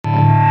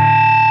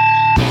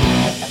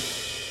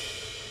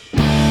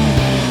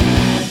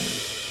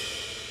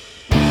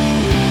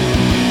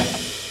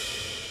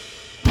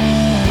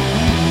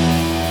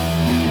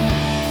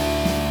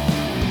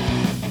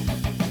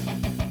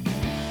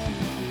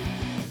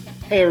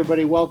Hey,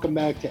 everybody, welcome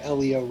back to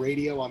LEO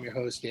Radio. I'm your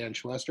host, Dan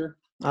Schlester.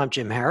 I'm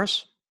Jim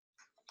Harris.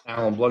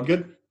 Alan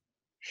Bloodgood.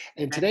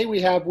 And today we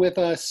have with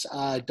us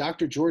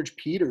Dr. George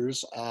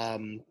Peters,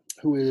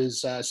 who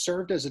is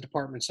served as a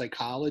department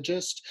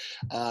psychologist.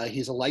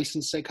 He's a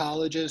licensed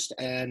psychologist,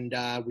 and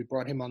we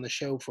brought him on the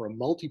show for a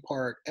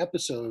multi-part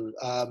episode,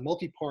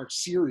 multi-part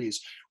series.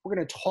 We're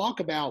going to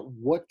talk about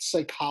what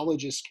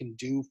psychologists can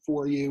do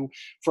for you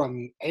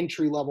from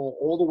entry level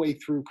all the way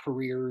through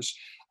careers,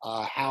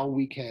 how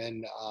we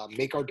can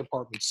make our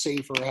department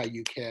safer, how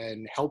you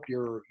can help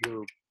your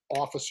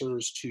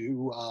officers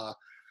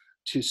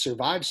to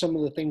survive some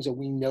of the things that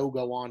we know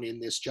go on in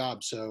this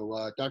job.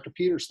 So, Dr.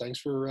 Peters, thanks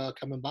for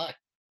coming by.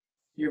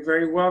 You're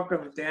very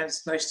welcome, Dan.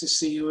 It's nice to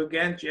see you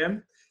again,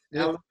 Jim.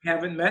 Now we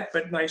haven't met,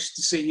 but nice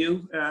to see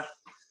you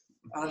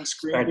on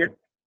screen here.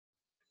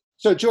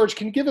 So, George,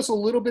 can you give us a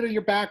little bit of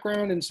your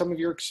background and some of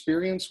your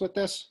experience with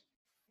this?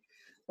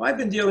 Well, I've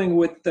been dealing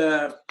with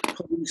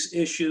police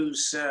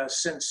issues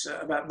since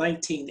about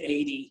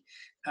 1980.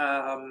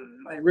 I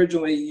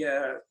originally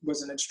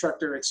was an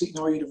instructor at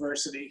Seton Hall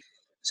University.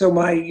 So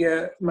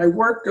my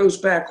work goes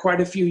back quite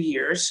a few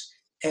years,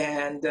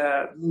 and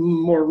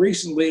more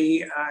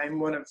recently, I'm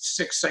one of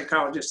 6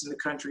 psychologists in the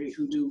country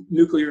who do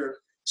nuclear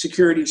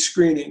security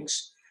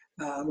screenings,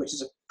 which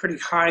is a pretty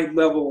high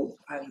level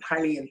and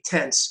highly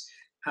intense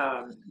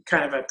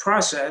kind of a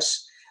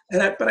process.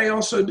 But I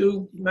also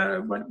do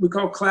what we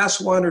call Class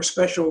 1 or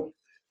special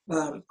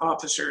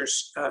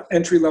officers,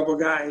 entry-level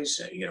guys,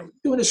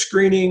 doing a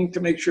screening to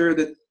make sure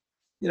that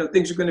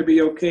things are going to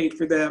be okay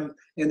for them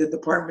and the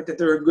department, that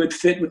they're a good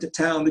fit with the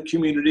town, the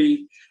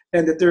community,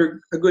 and that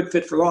they're a good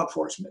fit for law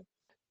enforcement.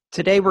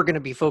 Today, we're going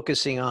to be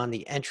focusing on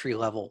the entry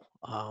level,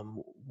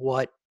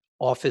 what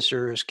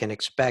officers can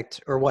expect,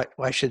 or what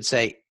I should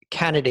say,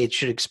 candidates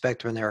should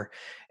expect when they're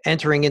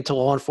entering into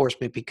law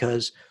enforcement,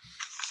 because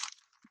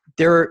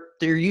they're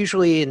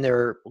usually in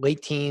their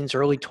late teens,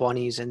 early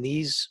 20s, and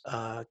these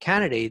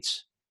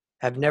candidates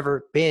have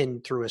never been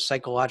through a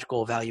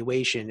psychological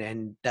evaluation,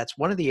 and that's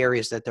one of the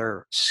areas that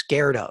they're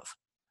scared of.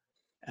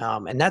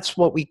 And that's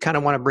what we kind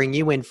of want to bring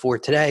you in for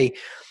today,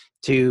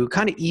 to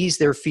kind of ease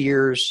their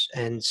fears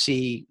and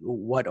see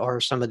what are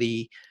some of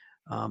the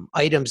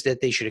items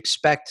that they should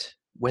expect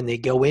when they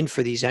go in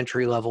for these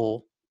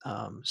entry-level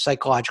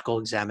psychological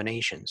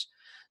examinations.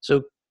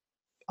 So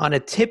on a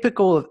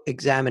typical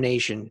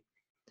examination,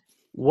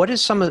 what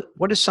is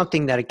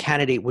something that a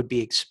candidate would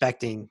be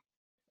expecting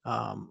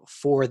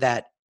for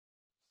that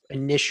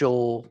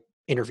initial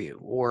interview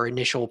or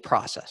initial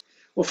process?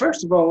 Well,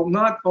 first of all,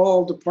 not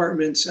all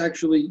departments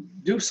actually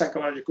do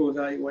psychological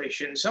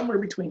evaluation. Somewhere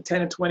between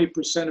 10 and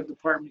 20% of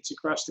departments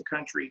across the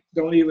country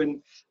don't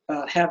even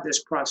have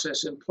this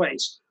process in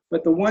place.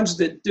 But the ones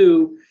that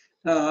do,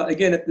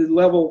 again, at the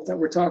level that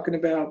we're talking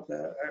about,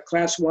 a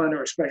Class 1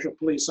 or a special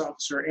police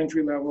officer,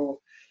 entry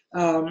level,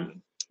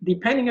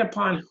 depending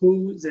upon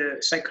who the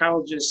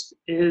psychologist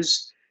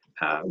is,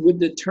 would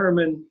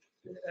determine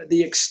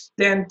the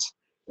extent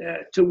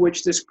to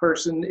which this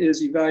person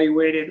is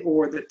evaluated,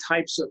 or the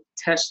types of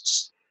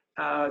tests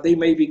they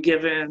may be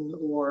given,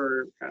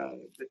 or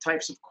the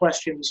types of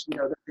questions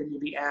that they may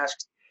be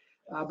asked.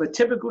 But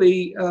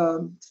typically,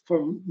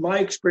 from my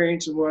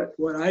experience and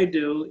what I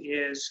do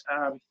is,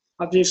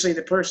 obviously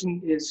the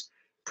person is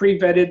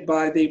pre-vetted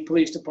by the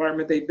police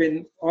department. They've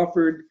been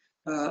offered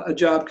a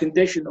job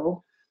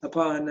conditional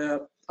upon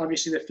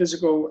obviously the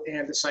physical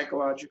and the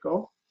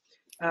psychological.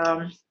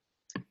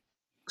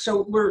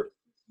 So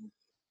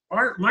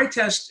my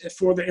test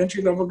for the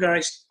entry-level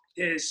guys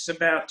is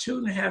about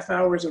 2.5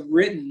 hours of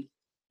written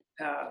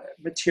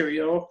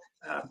material,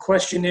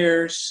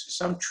 questionnaires,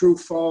 some true,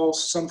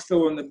 false, some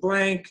fill in the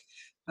blank.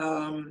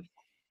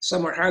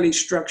 Some are highly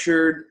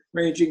structured,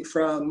 ranging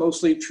from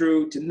mostly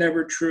true to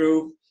never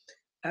true,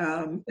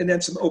 and then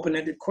some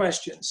open-ended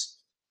questions.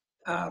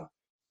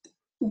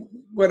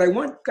 What I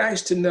want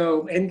guys to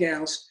know, and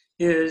gals,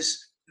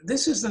 is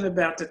this isn't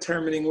about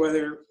determining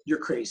whether you're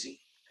crazy.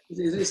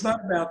 It's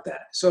not about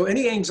that. So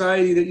any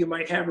anxiety that you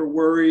might have, or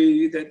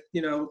worry that,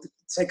 the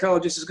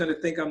psychologist is going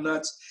to think I'm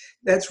nuts,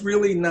 that's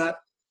really not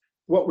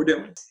what we're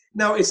doing.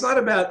 Now, it's not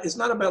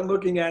about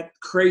looking at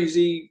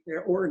crazy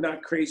or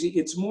not crazy.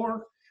 It's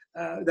more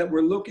that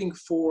we're looking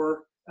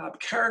for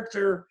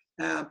character,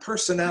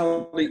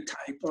 personality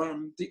type.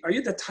 Are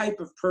you the type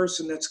of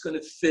person that's going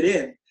to fit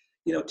in,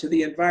 to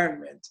the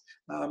environment?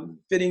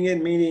 Fitting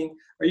in meaning,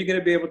 are you going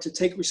to be able to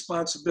take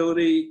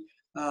responsibility,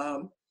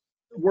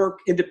 work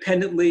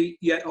independently,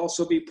 yet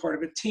also be part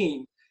of a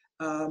team?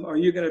 Are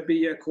you going to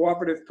be a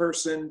cooperative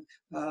person,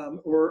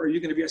 or are you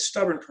going to be a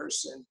stubborn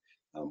person?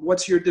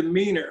 What's your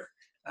demeanor?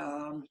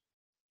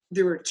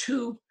 There are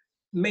 2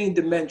 main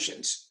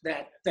dimensions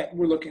that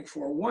we're looking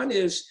for. One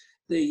is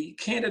the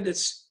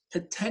candidate's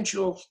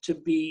potential to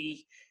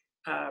be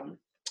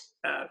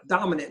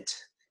dominant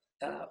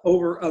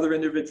over other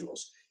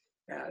individuals.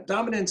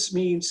 Dominance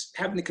means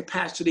having the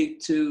capacity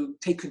to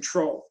take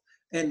control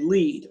and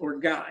lead or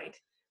guide.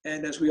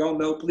 And as we all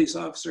know, police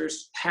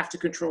officers have to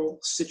control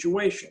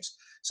situations.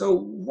 So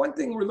one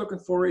thing we're looking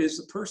for is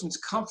the person's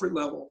comfort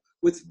level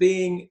with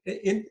being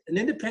an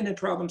independent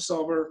problem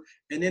solver,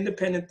 an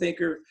independent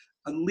thinker,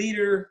 a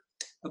leader,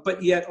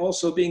 but yet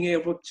also being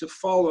able to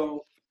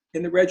follow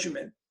in the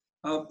regimen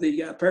of the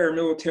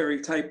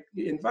paramilitary type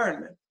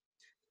environment.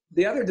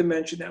 The other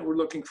dimension that we're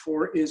looking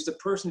for is the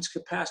person's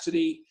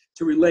capacity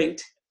to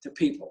relate to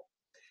people.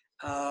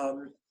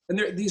 And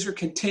these are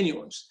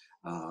continuums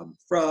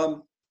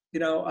from,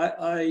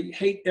 I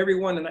hate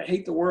everyone and I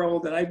hate the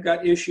world and I've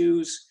got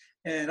issues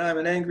and I'm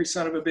an angry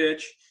son of a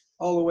bitch,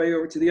 all the way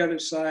over to the other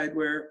side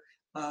where,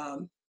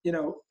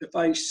 if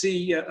I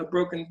see a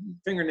broken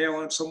fingernail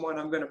on someone,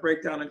 I'm going to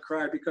break down and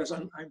cry because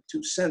I'm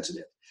too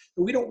sensitive.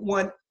 But we don't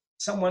want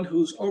someone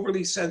who's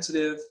overly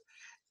sensitive,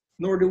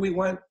 nor do we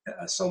want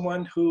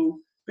someone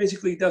who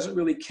basically doesn't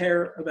really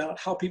care about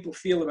how people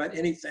feel about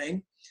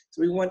anything.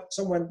 So we want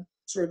someone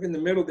sort of in the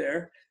middle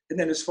there. And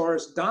then as far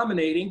as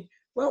dominating,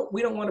 well,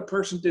 we don't want a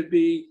person to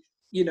be,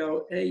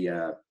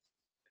 a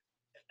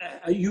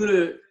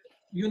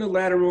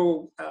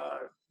unilateral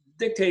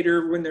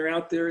dictator when they're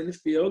out there in the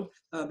field.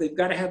 They've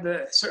got to have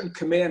a certain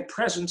command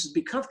presence and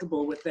be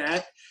comfortable with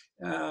that.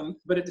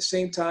 But at the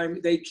same time,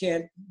 they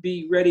can't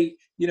be ready,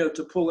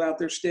 to pull out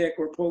their stick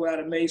or pull out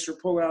a mace or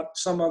pull out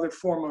some other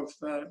form of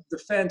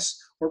defense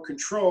or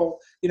control,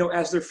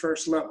 as their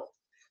first level.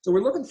 So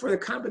we're looking for the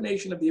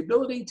combination of the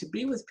ability to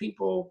be with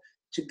people,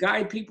 to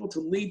guide people, to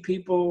lead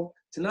people,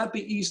 to not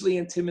be easily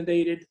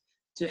intimidated,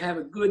 to have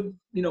a good,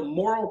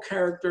 moral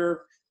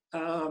character,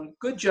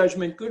 good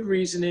judgment, good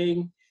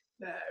reasoning,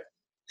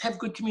 have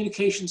good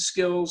communication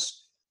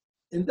skills.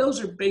 And those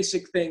are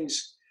basic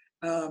things,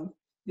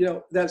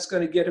 that's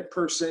going to get a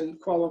person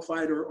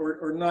qualified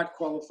or not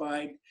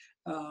qualified,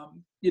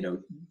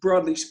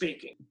 broadly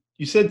speaking.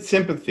 You said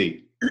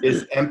sympathy.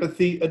 Is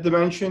empathy a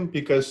dimension?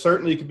 Because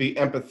certainly you could be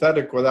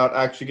empathetic without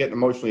actually getting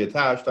emotionally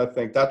attached. I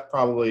think that's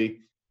probably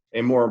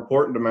a more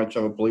important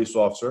dimension of a police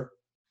officer.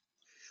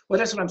 Well,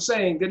 that's what I'm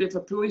saying, that if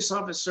a police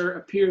officer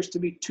appears to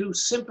be too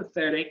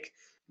sympathetic,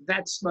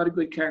 that's not a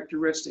good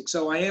characteristic.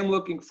 So I am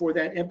looking for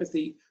that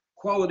empathy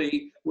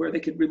quality where they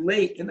could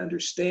relate and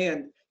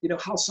understand,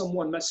 how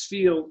someone must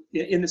feel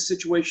in the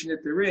situation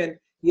that they're in,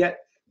 yet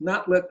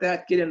not let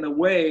that get in the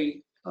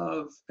way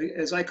of,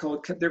 as I call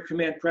it, their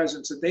command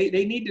presence. So they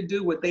need to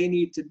do what they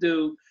need to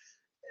do,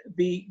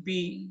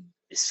 be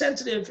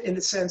sensitive in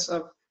the sense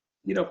of,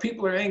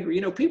 people are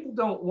angry. People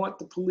don't want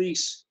the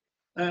police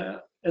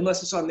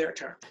unless it's on their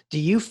terms. Do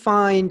you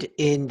find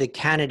in the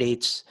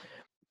candidates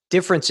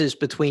differences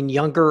between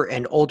younger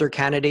and older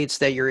candidates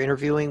that you're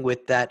interviewing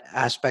with that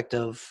aspect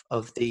of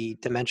the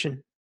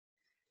dimension?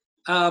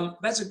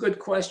 That's a good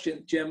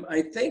question, Jim.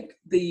 I think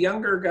the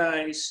younger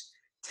guys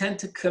tend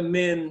to come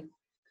in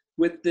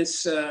with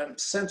this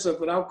sense of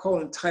what I'll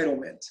call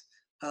entitlement.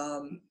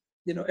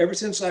 Ever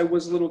since I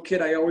was a little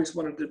kid, I always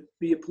wanted to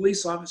be a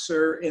police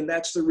officer, and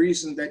that's the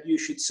reason that you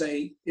should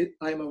say,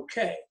 I'm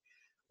okay.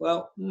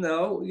 Well,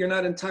 no, you're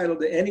not entitled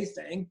to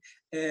anything.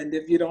 And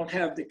if you don't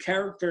have the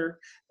character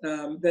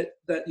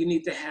that you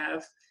need to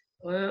have,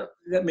 well,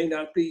 that may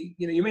not be,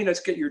 you may not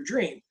get your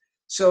dream.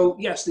 So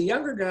yes, the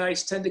younger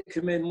guys tend to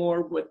come in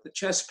more with the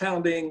chest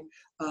pounding.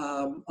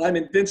 I'm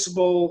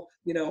invincible.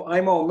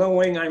 I'm all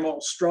knowing. I'm all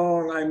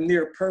strong. I'm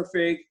near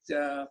perfect.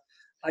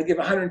 I give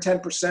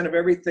 110% of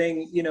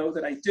everything,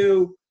 that I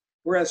do.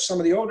 Whereas some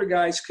of the older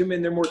guys come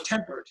in, they're more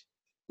tempered.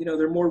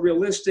 They're more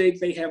realistic.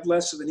 They have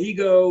less of an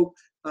ego,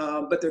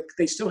 but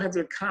they still have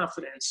their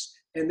confidence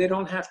and they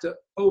don't have to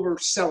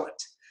oversell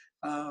it.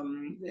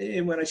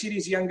 And when I see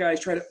these young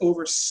guys try to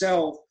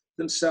oversell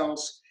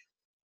themselves,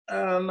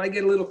 I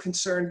get a little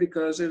concerned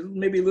because there's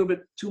maybe a little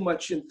bit too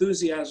much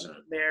enthusiasm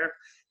there.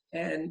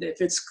 And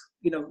if it's,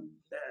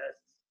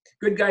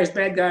 good guys,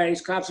 bad guys,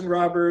 cops and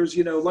robbers,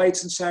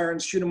 lights and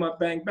sirens, shoot them up,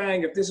 bang,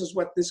 bang. If this is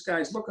what this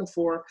guy's looking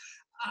for,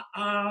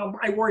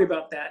 I worry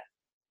about that.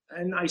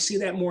 And I see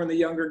that more in the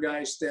younger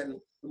guys than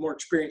the more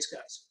experienced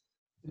guys.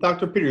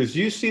 Dr. Peters, do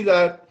you see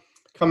that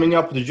coming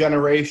up with a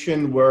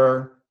generation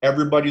where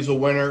everybody's a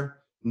winner,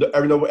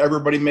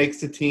 everybody makes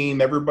the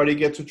team, everybody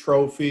gets a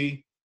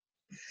trophy?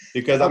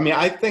 Because,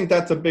 I think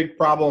that's a big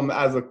problem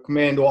as a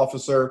command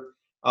officer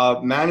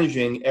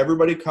managing.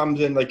 Everybody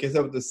comes in, like I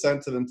said, with the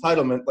sense of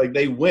entitlement, like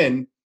they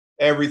win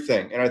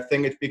everything. And I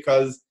think it's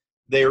because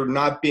they're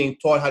not being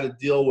taught how to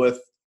deal with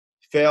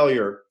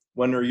failure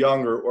when they're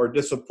younger or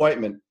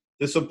disappointment.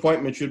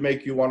 Disappointment should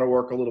make you want to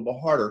work a little bit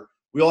harder.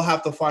 We all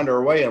have to find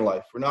our way in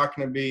life. We're not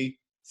going to be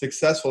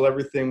successful at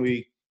everything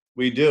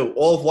we do.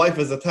 All of life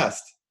is a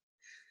test.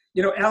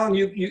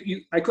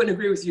 Alan, I couldn't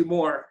agree with you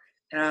more.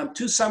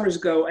 2 summers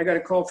ago, I got a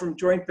call from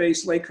Joint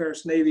Base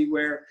Lakehurst Navy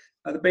where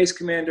the base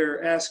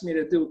commander asked me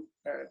to do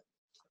a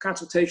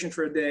consultation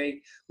for a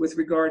day with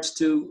regards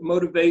to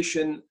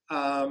motivation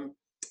and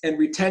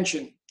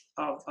retention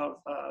of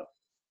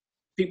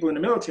people in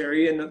the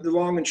military. And the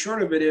long and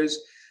short of it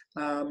is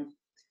I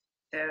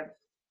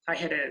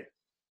had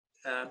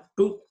a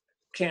boot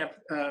camp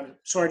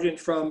sergeant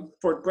from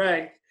Fort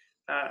Bragg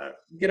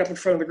get up in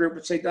front of the group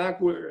and say, Doc,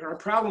 our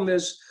problem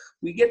is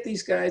we get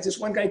these guys. This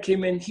one guy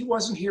came in, he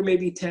wasn't here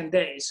maybe 10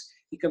 days.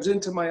 He comes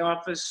into my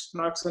office,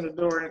 knocks on the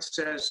door, and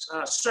says,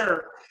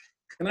 "Sir,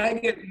 can I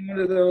get one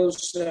of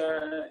those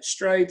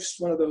stripes,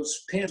 one of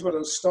those pins, one of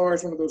those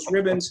stars, one of those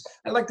ribbons?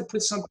 I'd like to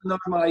put something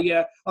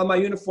on my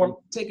uniform,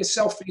 take a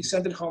selfie,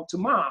 send it home to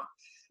Mom."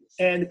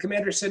 And the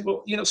commander said,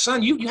 "Well,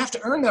 son, you have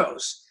to earn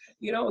those.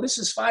 This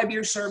is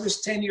 5-year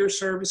service, 10-year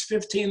service,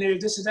 15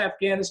 years. This is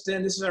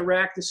Afghanistan. This is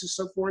Iraq. This is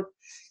so forth.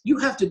 You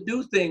have to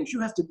do things.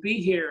 You have to be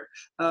here.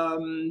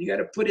 You got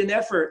to put in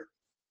effort."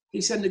 He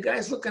said, and the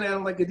guy's looking at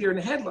him like a deer in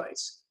the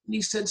headlights. And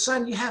he said,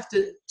 "Son, you have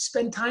to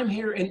spend time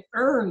here and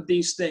earn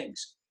these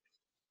things.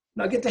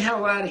 Now get the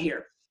hell out of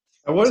here."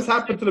 And what has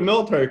happened to the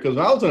military? Because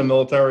when I was in the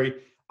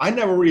military, I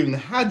never even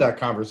had that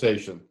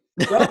conversation.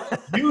 Well,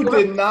 You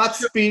did not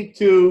speak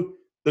to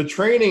the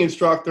training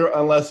instructor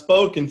unless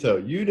spoken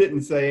to. You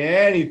didn't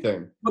say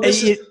anything. well,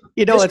 This is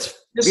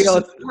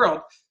the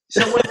world.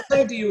 So what I'm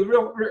saying to you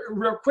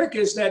real quick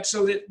is that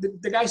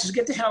the guy says,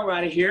 "Get the hell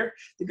out of here."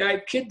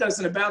 The kid does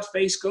an about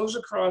face, goes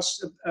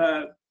across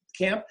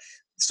camp,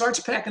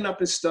 starts packing up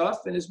his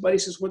stuff, and his buddy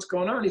says, "What's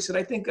going on?" He said,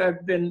 "I think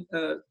I've been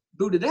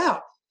booted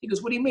out." He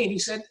goes, "What do you mean?" He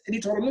said, and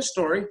he told him the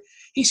story.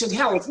 He said,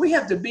 "Hell, if we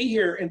have to be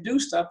here and do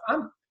stuff,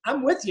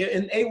 I'm with you."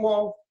 And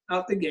AWOL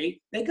out the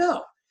gate they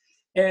go.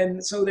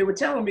 And so they were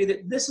telling me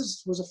that this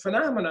was a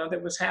phenomenon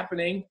that was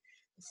happening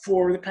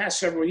for the past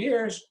several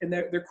years. And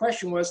their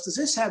question was, does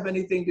this have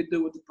anything to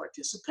do with the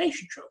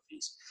participation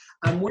trophies?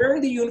 I'm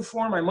wearing the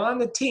uniform. I'm on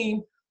the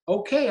team.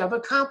 Okay, I've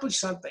accomplished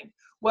something.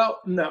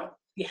 Well, no,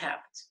 you haven't.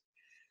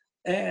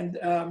 And,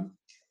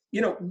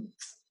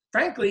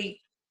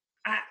 frankly,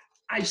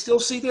 I still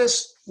see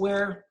this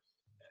where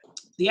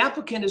the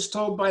applicant is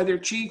told by their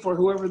chief or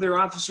whoever their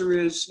officer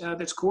is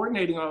that's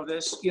coordinating all of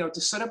this,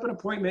 to set up an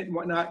appointment and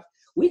whatnot.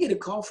 We get a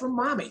call from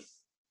Mommy.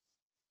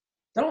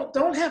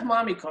 Don't have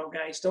Mommy call,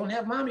 guys. Don't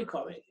have Mommy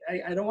call me.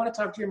 I don't want to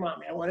talk to your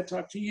mommy. I want to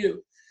talk to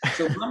you.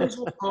 So mommies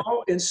will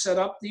call and set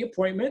up the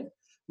appointment.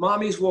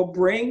 Mommies will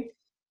bring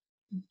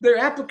their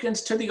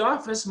applicants to the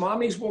office.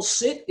 Mommies will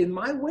sit in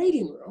my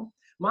waiting room.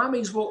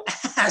 Mommies will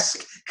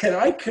ask, "Can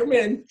I come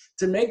in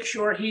to make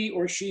sure he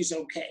or she's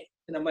okay?"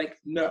 And I'm like,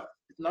 "No,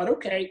 it's not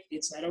okay.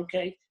 It's not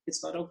okay.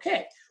 It's not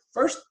okay."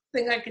 First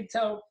thing I can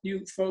tell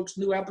you folks,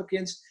 new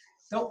applicants,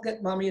 don't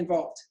get Mommy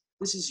involved.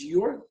 This is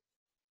your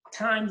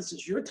time. This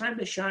is your time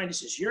to shine.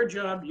 This is your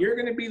job. You're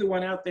going to be the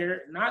one out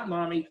there, not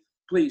Mommy.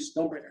 Please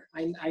don't bring her.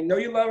 I know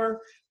you love her. I'm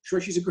sure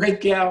she's a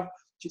great gal.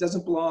 She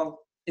doesn't belong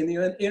in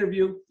the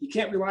interview. You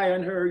can't rely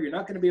on her. You're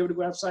not going to be able to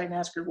go outside and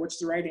ask her what's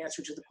the right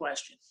answer to the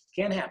question.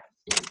 Can't happen.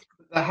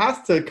 That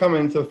has to come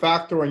into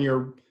factor when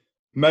you're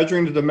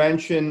measuring the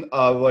dimension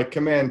of like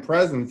command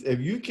presence. If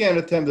you can't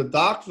attend a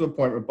doctor's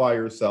appointment by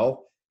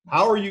yourself,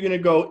 how are you going to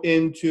go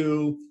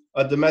into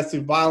a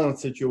domestic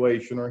violence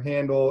situation or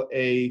handle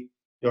a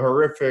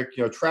horrific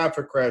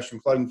traffic crash,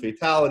 including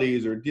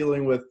fatalities, or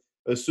dealing with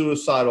a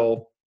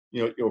suicidal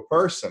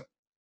person?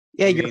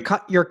 Yeah,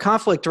 your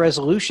conflict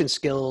resolution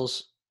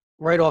skills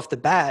right off the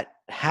bat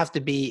have to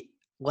be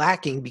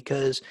lacking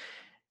because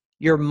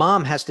your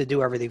mom has to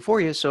do everything for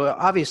you. So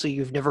obviously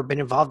you've never been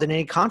involved in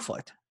any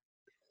conflict.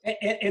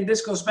 And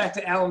this goes back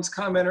to Alan's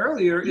comment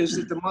earlier, is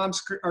that the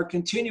moms are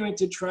continuing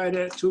to try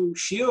to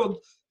shield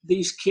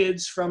these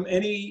kids from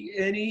any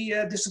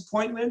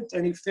disappointment,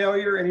 any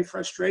failure, any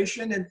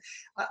frustration. And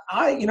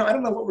I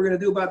don't know what we're going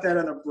to do about that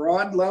on a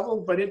broad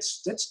level, but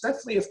that's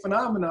definitely a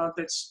phenomenon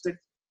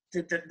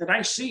that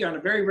I see on a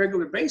very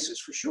regular basis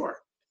for sure.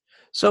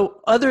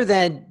 So other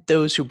than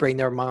those who bring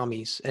their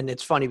mommies, and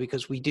it's funny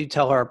because we do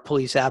tell our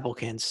police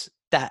applicants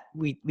that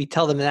we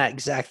tell them that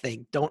exact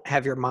thing. Don't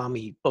have your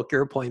mommy book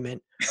your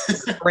appointment,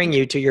 bring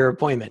you to your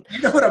appointment.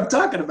 You know what I'm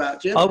talking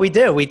about, Jim. Oh, we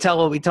do. We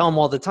tell them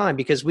all the time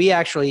because we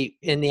actually,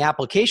 in the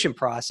application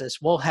process,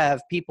 we'll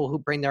have people who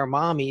bring their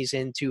mommies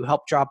in to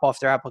help drop off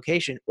their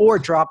application or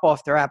drop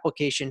off their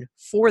application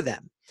for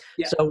them.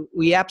 Yeah. So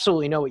we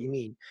absolutely know what you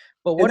mean.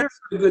 But what are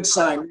a good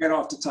sign right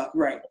off the top,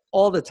 right?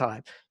 All the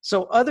time.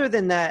 So other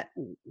than that,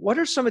 what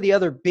are some of the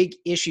other big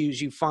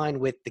issues you find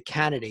with the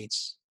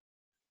candidates?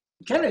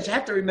 Candidates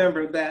have to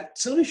remember that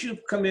as soon as you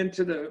come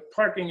into the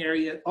parking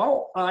area,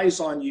 all eyes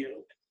on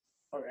you.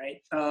 All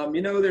right.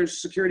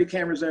 There's security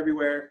cameras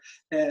everywhere,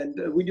 and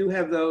we do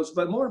have those.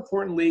 But more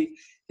importantly,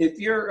 if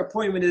your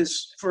appointment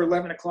is for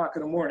 11 o'clock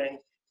in the morning,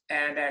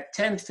 and at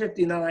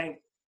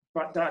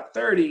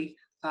 10:59.30,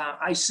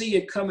 I see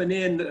you coming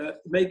in,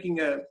 making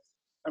a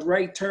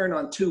right turn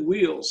on two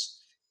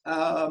wheels,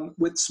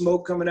 with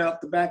smoke coming out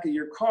the back of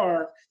your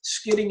car,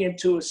 skidding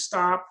into a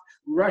stop,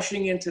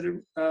 rushing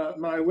into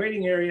my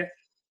waiting area,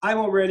 I'm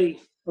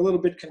already a little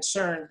bit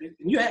concerned.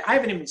 I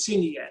haven't even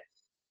seen you yet,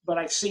 but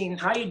I've seen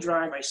how you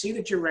drive. I see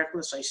that you're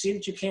reckless. I see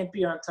that you can't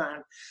be on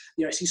time.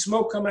 I see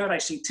smoke come out. I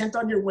see tint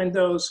on your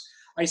windows.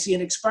 I see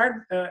an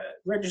expired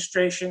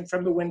registration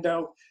from the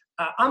window.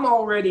 I'm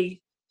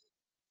already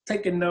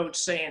taking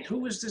notes saying,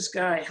 who is this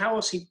guy? How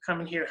is he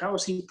coming here? How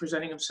is he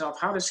presenting himself?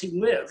 How does he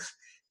live?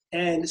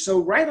 And so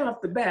right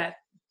off the bat,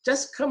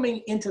 just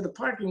coming into the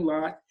parking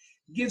lot,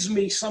 gives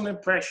me some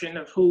impression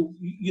of who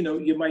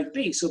you might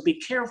be. So be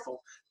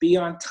careful, be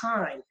on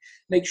time,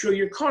 make sure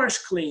your car's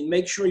clean,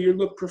 make sure you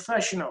look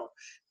professional,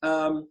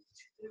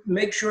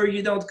 make sure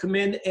you don't come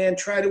in and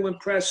try to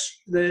impress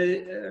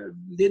the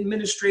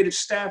administrative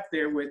staff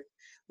there with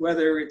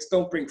whether it's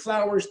don't bring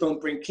flowers, don't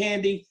bring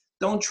candy,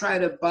 don't try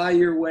to buy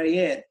your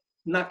way in.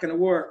 Not going to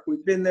work.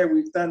 We've been there,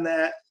 we've done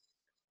that.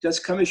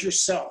 Just come as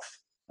yourself.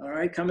 All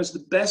right, come as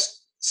the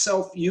best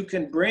self you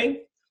can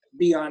bring.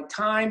 Be on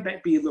time,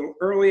 be a little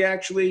early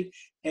actually,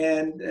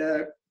 and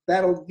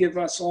that'll give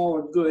us all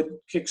a good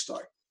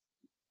kickstart.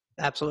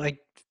 Absolutely.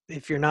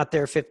 If you're not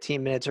there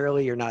 15 minutes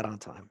early, you're not on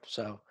time.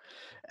 So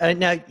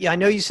now, yeah, I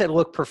know you said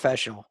look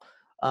professional.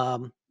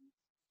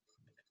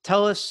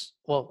 Tell us,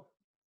 well,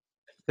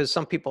 because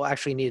some people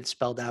actually need it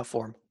spelled out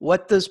for them.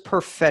 What does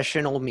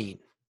professional mean?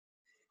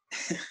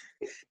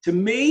 To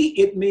me,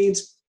 it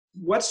means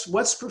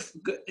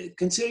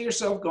consider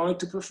yourself going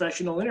to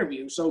professional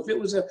interview. So if it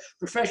was a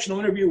professional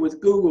interview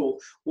with Google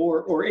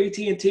or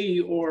AT&T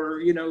or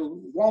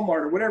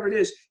Walmart or whatever it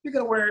is, you're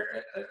going to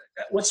wear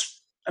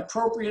what's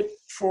appropriate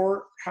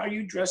for how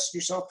you dress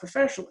yourself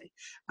professionally.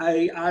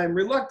 I'm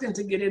reluctant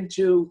to get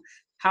into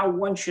how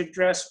one should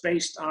dress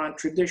based on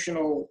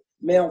traditional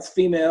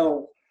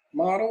male-female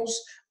models.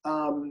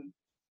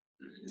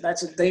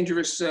 That's a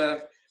dangerous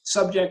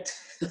subject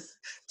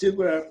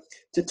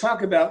to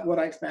talk about what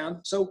I found.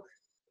 So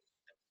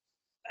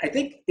I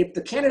think if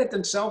the candidate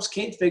themselves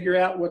can't figure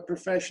out what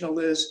professional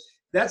is,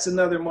 that's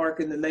another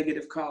mark in the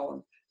negative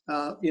column,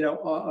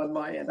 on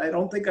my end. I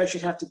don't think I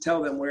should have to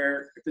tell them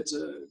where, if it's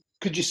a...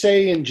 Could you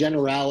say in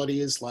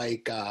generalities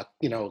like,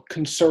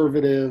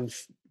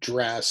 conservative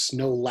dress,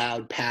 no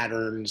loud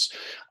patterns,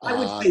 I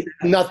would say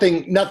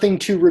that. Nothing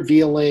too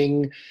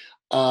revealing.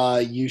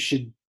 You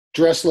should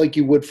dress like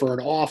you would for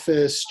an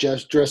office,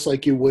 just dress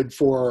like you would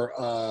for,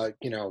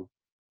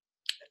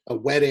 a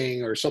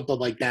wedding or something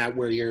like that,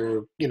 where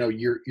you're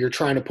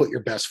trying to put your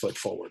best foot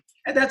forward.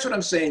 And that's what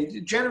I'm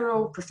saying.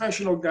 General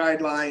professional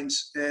guidelines,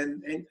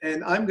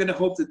 and I'm going to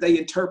hope that they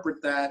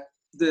interpret that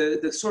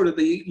the sort of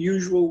the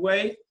usual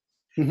way.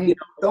 Mm-hmm.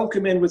 Don't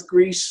come in with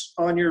grease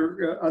on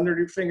your under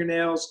your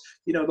fingernails.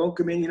 Don't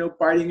come in,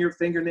 biting your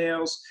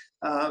fingernails.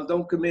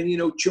 Don't come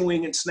in,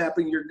 chewing and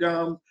snapping your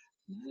gum.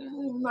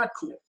 Not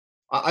cool.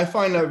 I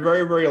find that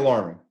very, very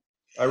alarming.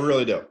 I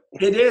really do.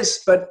 It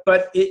is, but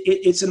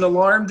it's an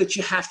alarm that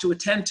you have to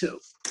attend to.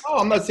 Oh,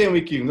 I'm not saying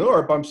we can ignore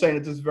it, but I'm saying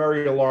it is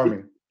very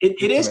alarming.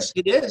 It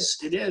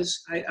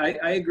is.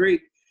 I agree.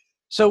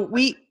 So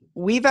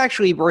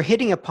we're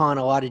hitting upon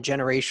a lot of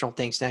generational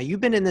things. Now,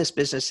 you've been in this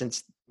business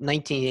since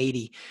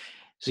 1980,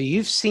 so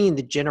you've seen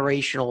the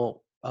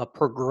generational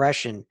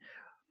progression.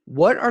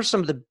 What are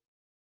some of the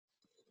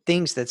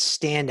things that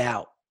stand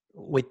out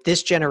with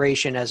this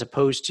generation as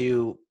opposed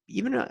to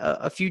even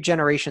a few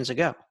generations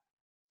ago?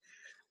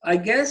 I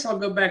guess I'll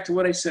go back to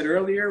what I said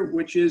earlier,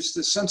 which is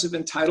the sense of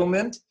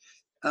entitlement.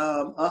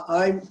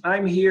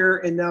 I'm here,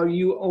 and now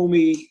you owe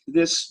me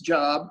this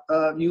job.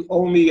 You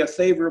owe me a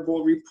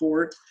favorable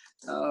report.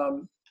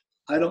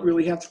 I don't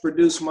really have to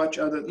produce much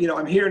other,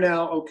 I'm here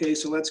now. Okay,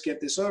 so let's get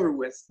this over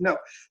with. No,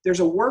 there's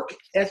a work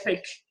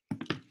ethic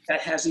that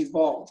has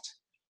evolved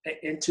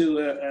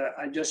into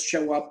I just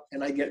show up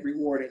and I get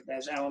rewarded,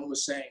 as Alan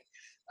was saying.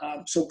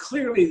 So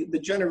clearly the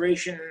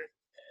generation,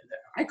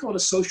 I call it a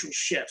social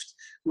shift,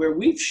 where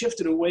we've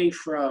shifted away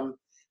from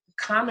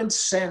common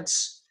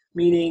sense,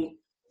 meaning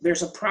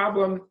there's a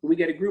problem, we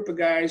get a group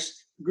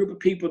of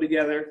people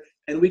together,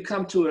 and we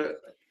concur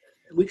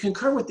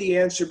with the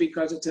answer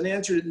because it's an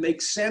answer that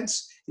makes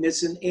sense, and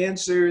it's an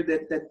answer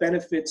that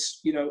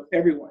benefits,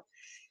 everyone.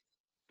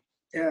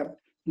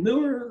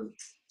 Newer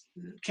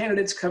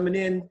candidates coming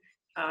in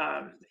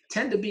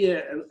tend to be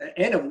an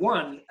N of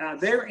one.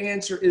 Their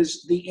answer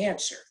is the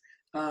answer.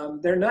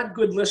 They're not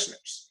good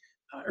listeners.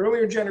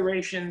 Earlier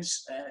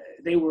generations,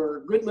 they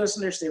were good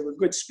listeners, they were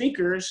good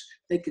speakers,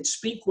 they could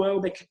speak well,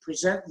 they could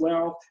present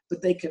well,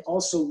 but they could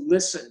also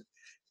listen.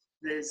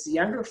 The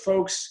younger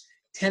folks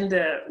tend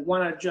to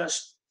want to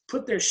just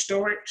put their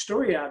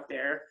story out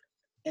there,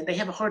 and they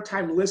have a hard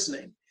time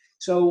listening.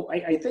 So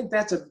I think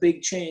that's a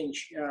big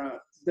change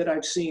that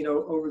I've seen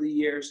over the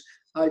years.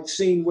 I've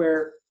seen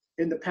where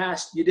in the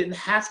past you didn't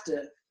have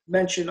to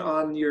mention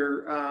on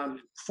your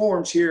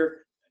forms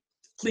here,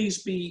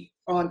 please be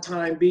on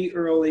time, be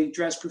early,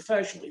 dress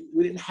professionally.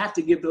 We didn't have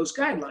to give those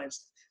guidelines.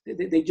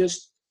 They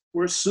just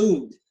were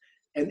assumed,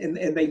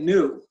 and they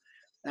knew,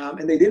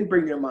 and they didn't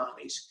bring their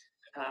mommies.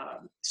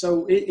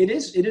 So it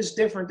is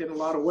different in a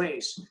lot of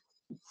ways.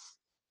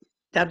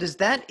 Now, does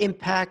that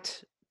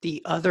impact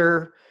the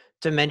other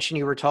dimension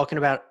you were talking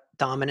about,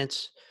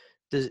 dominance?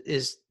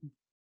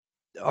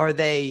 Are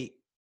they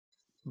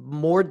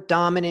more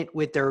dominant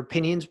with their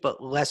opinions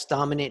but less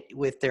dominant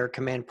with their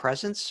command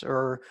presence,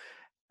 or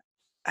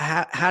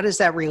how does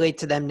that relate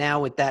to them now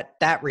with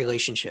that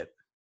relationship?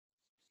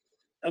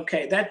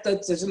 Okay,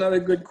 that's another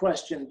good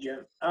question,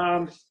 Jim.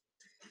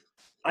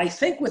 I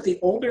think with the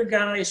older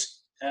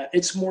guys,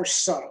 it's more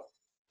subtle.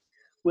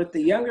 With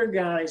the younger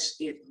guys,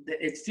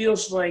 it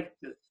feels like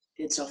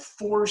it's a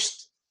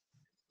forced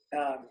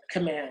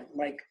command.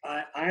 Like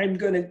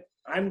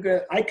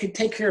I could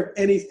take care of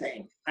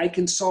anything. I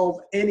can solve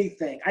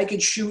anything. I can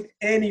shoot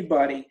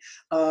anybody.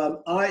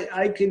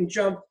 I can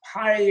jump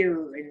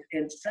higher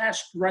and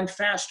run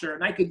faster,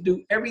 and I could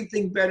do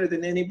everything better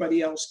than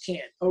anybody else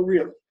can. Oh,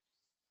 really?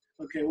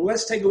 Okay, well,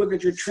 let's take a look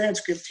at your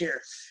transcript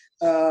here.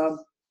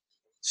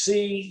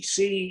 C,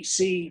 C,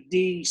 C,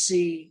 D,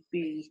 C,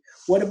 B.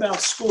 What about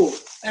school?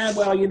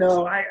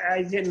 Well,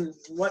 I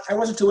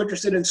wasn't too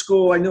interested in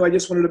school. I knew I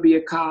just wanted to be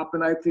a cop,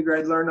 and I figured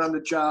I'd learn on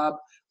the job.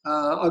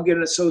 I'll get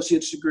an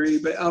associate's degree,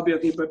 but I'll be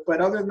okay.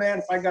 But other than that,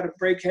 if I got to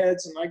break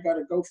heads and I got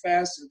to go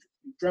fast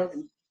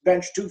and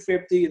bench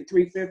 250 and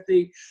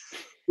 350,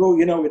 well,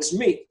 it's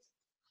me.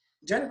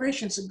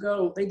 Generations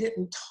ago, they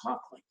didn't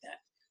talk like that.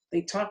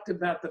 They talked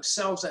about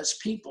themselves as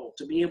people,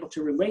 to be able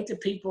to relate to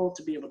people,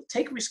 to be able to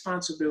take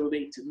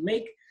responsibility,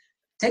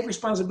 take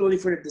responsibility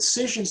for the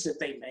decisions that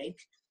they make,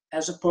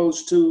 as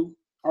opposed to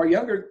our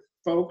younger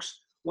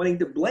folks wanting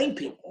to blame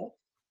people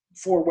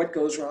for what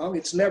goes wrong.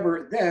 It's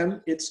never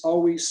them. It's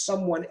always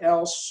someone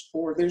else,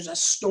 or there's a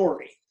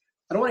story.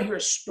 I don't want to hear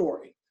a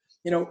story.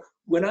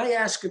 When I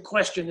ask a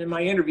question in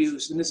my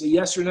interviews and it's a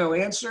yes or no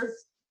answer,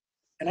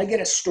 and I get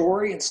a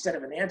story instead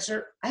of an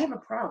answer, I have a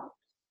problem.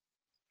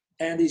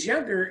 And these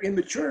younger,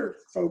 immature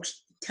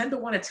folks tend to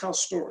want to tell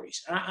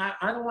stories. I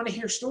don't want to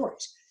hear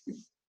stories.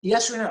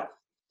 Yes or no?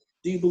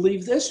 Do you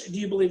believe this? Or do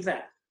you believe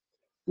that?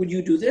 Would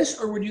you do this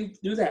or would you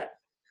do that?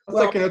 It's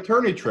like an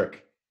attorney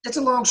trick. It's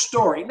a long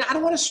story. No, I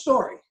don't want a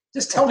story.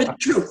 Just tell me the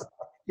truth,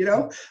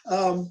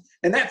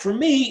 And that, for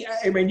me,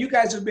 I mean, you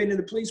guys have been in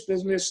the police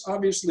business,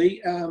 obviously.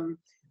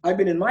 I've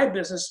been in my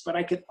business, but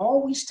I can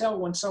always tell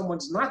when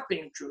someone's not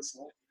being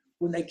truthful,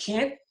 when they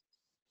can't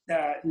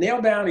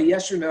nail down a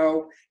yes or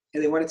no,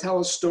 and they want to tell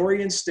a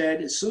story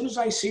instead. As soon as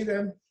I see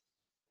them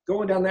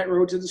going down that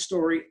road to the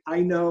story,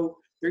 I know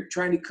they're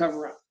trying to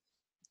cover up.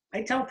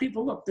 I tell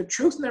people, look, the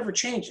truth never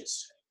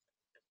changes,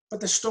 but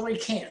the story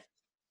can.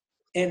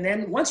 And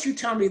then once you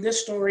tell me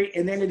this story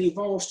and then it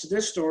evolves to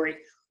this story,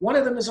 one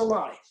of them is a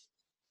lie.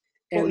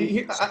 And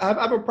I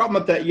have a problem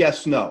with that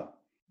yes, no.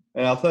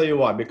 And I'll tell you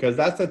why, because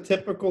that's a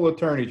typical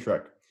attorney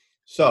trick.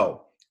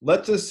 So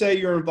let's just say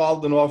you're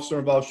involved in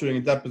officer-involved shooting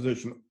and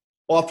deposition.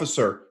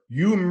 Officer,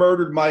 you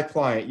murdered my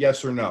client,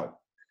 yes or no?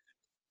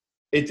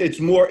 It's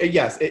more,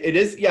 yes, it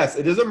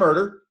is a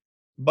murder,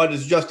 but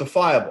it's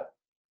justifiable.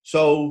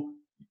 So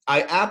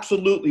I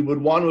absolutely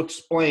would want to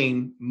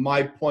explain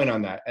my point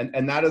on that.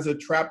 And that is a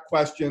trap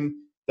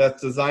question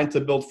that's designed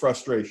to build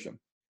frustration.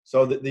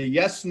 So the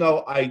yes,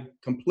 no, I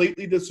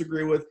completely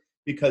disagree with,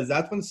 because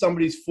that's when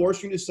somebody's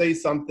forcing you to say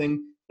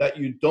something that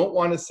you don't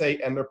want to say,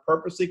 and they're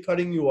purposely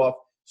cutting you off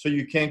so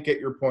you can't get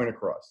your point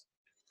across.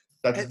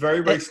 That's very,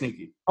 very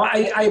sneaky.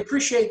 I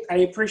appreciate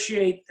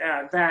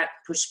that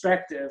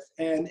perspective.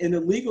 And in a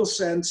legal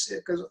sense,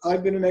 because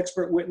I've been an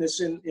expert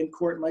witness in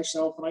court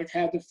myself, and I've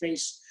had to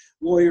face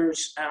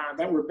lawyers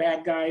that were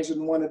bad guys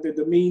and wanted to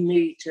demean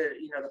me, to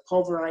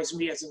pulverize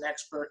me as an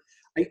expert.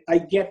 I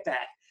get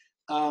that.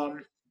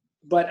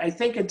 But I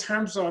think in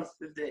terms of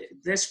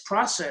this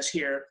process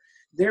here,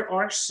 there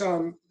are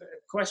some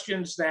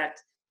questions that,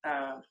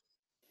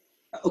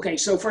 okay,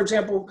 so for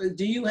example,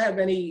 do you have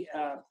any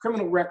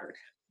criminal record?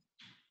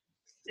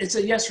 It's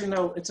a yes or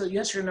no. It's a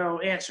yes or no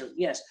answer.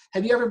 Yes.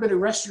 Have you ever been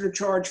arrested or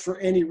charged for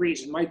any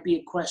reason? Might be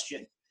a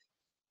question.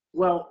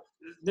 Well,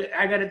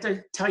 I got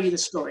to tell you the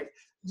story.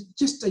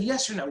 Just a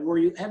yes or no.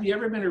 Have you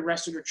ever been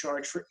arrested or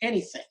charged for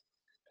anything?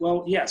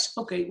 Well, yes.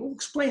 Okay. Well,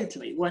 explain it to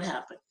me. What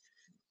happened?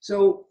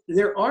 So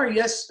there are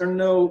yes or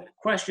no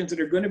questions that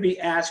are going to be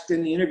asked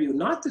in the interview,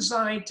 not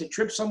designed to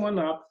trip someone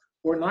up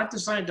or not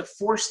designed to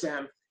force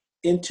them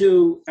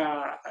into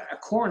a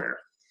corner.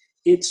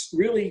 It's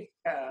really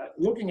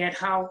looking at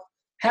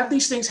have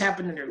these things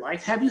happened in your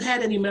life? Have you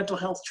had any mental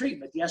health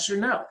treatment? Yes or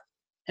no?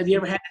 Have you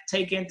ever had to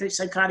take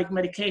antipsychotic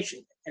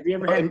medication? Have you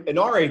ever had? In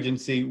our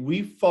agency,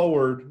 we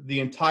forward the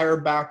entire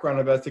background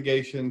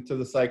investigation to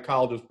the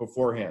psychologist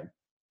beforehand.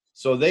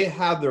 So they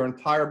have their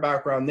entire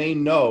background. They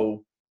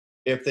know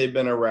if they've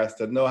been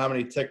arrested, know how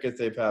many tickets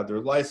they've had, their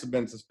license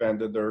been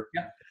suspended, their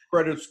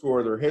credit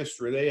score, their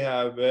history. They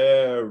have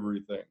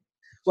everything.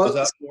 Well,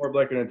 so is that more of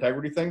like an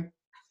integrity thing?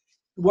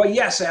 Well,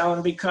 yes,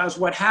 Alan, because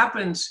what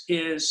happens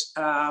is,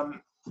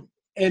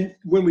 and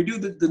when we do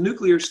the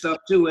nuclear stuff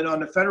too, and on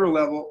the federal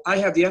level, I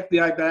have the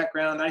FBI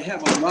background. I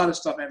have a lot of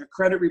stuff. I have a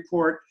credit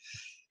report.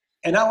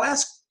 And I'll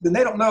ask, then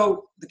they don't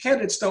know, the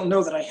candidates don't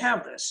know that I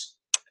have this.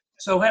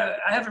 So I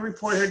have a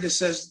report here that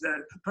says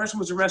the person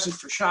was arrested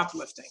for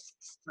shoplifting.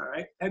 All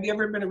right. Have you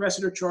ever been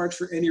arrested or charged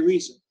for any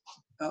reason?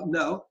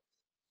 No.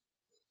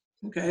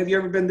 Okay. Have you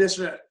ever been this?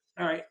 All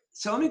right.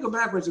 So let me go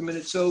backwards a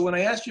minute. So when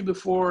I asked you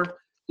before,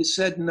 you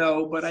said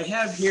no, but I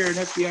have here an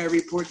FBI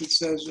report that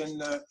says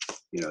in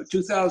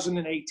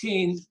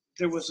 2018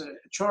 there was a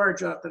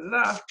charge.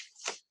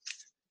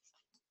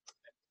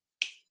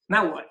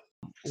 Now what?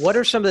 What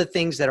are some of the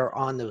things that are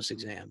on those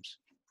exams,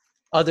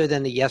 other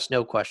than the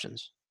yes/no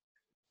questions?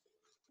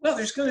 Well,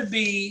 there's going to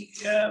be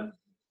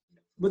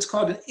what's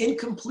called an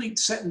incomplete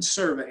sentence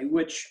survey,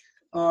 which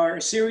are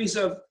a series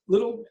of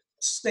little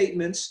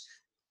statements,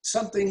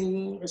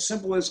 something as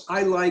simple as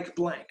 "I like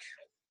blank."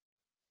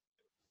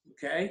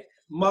 Okay,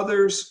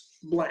 mother's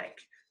blank.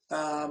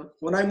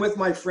 When I'm with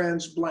my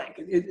friends, blank.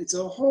 It's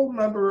a whole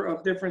number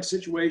of different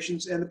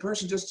situations, and the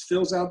person just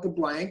fills out the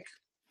blank,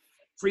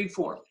 free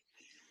form.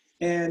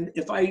 And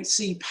if I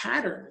see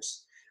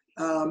patterns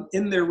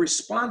in their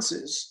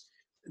responses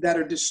that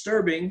are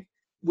disturbing,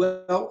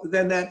 well,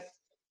 then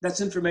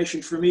that's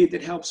information for me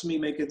that helps me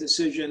make a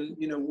decision,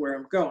 where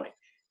I'm going.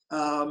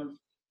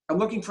 I'm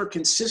looking for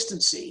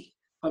consistency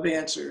of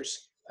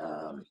answers.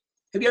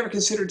 Have you ever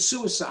considered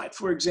suicide,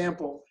 for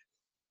example?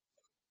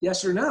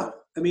 Yes or no?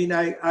 I mean,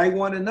 I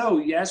want to know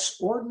yes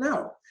or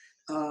no.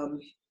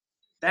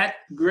 That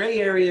gray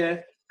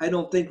area, I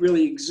don't think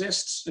really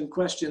exists in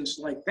questions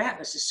like that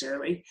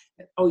necessarily.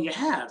 Oh, you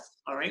have.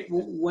 All right.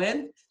 Well,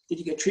 when did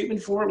you get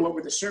treatment for it? What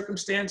were the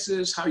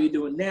circumstances? How are you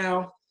doing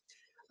now?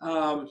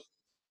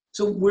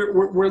 So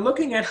we're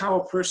looking at how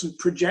a person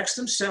projects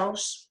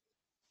themselves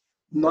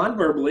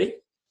non-verbally,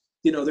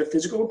 their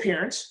physical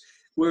appearance.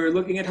 We're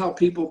looking at how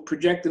people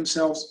project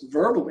themselves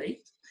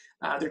verbally,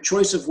 their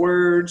choice of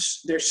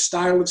words, their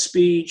style of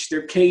speech,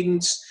 their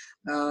cadence.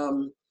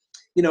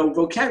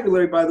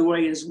 Vocabulary, by the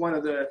way, is one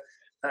of the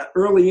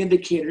early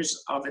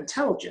indicators of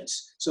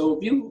intelligence. So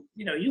if you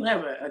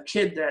have a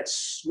kid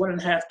that's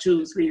 1.5,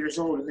 2, 3 years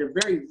old, and they're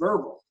very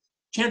verbal,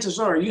 chances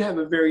are you have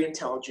a very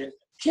intelligent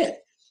kid.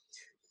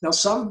 Now,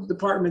 some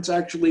departments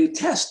actually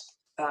test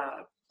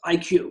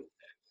IQ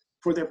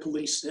for their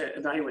police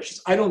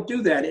evaluations. I don't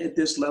do that at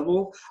this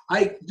level.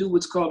 I do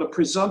what's called a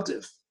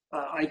presumptive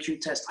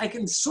IQ test. I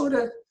can sort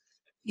of,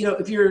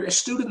 if you're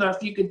astute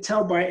enough, you can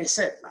tell by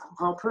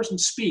how a person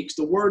speaks,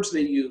 the words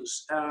they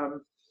use.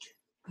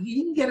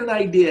 You can get an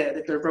idea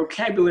that their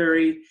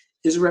vocabulary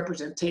is a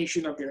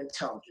representation of their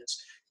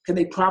intelligence. Can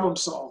they problem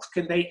solve?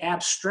 Can they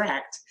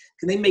abstract?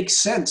 Can they make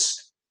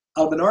sense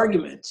of an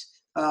argument?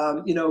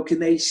 Can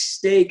they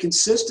stay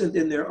consistent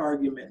in their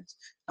argument?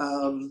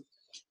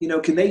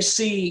 Can they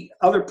see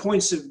other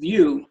points of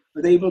view?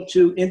 Are they able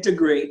to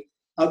integrate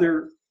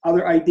other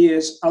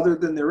ideas other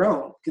than their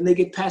own? Can they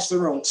get past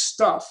their own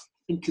stuff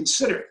and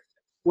consider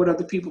what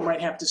other people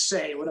might have to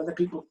say, what other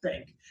people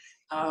think?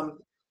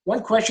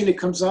 One question that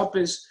comes up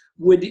is,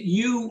 would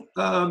you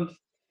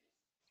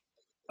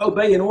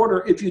obey an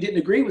order if you didn't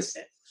agree with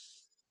it?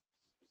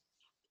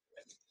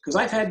 Because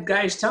I've had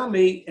guys tell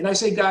me, and I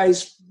say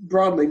guys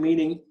broadly,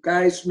 meaning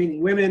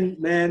women,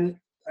 men.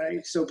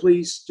 Right? So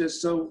please,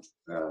 just so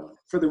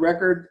for the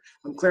record,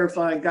 I'm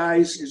clarifying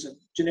guys is a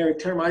generic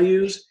term I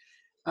use.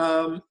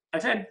 I've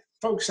had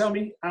folks tell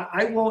me,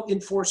 I won't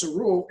enforce a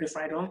rule if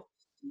I don't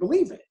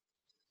believe it.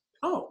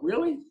 Oh,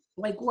 really?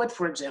 Like what,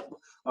 for example?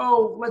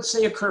 Oh, let's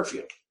say a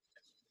curfew.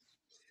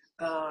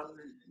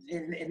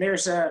 And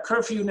there's a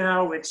curfew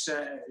now, it's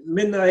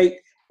midnight.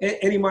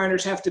 Any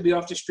minors have to be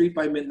off the street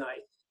by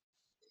midnight.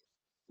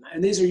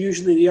 And these are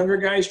usually the younger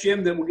guys,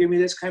 Jim, that will give me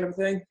this kind of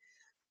thing.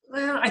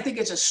 Well, I think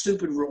it's a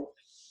stupid rule.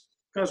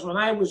 Because when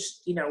I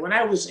was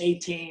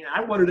 18,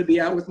 I wanted to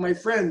be out with my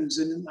friends,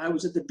 and I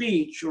was at the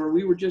beach, or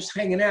we were just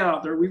hanging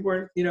out, or we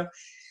weren't,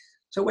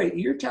 So wait,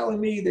 you're telling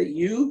me that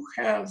you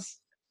have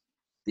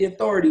the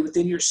authority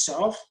within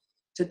yourself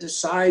to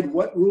decide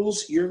what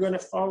rules you're going to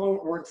follow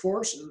or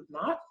enforce and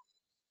not?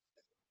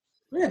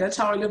 Yeah, that's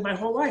how I live my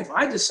whole life.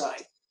 I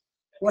decide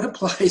what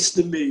applies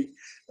to me.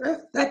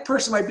 That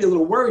person might be a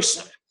little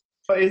worrisome.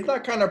 But is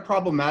that kind of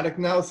problematic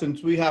now,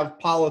 since we have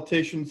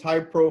politicians,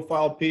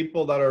 high-profile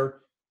people that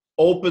are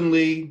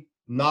openly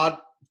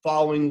not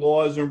following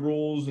laws and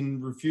rules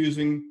and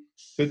refusing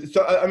to,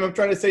 so I'm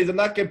trying to say, to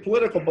not get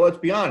political, but let's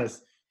be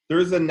honest. There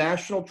is a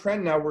national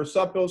trend now where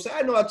some people say,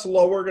 I know that's a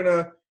law, we're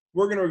gonna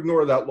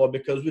ignore that law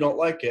because we don't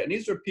like it. And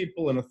these are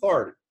people in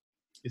authority.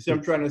 You see what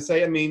I'm trying to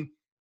say? I mean,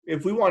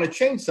 if we want to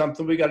change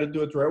something, we got to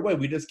do it the right way.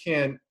 We just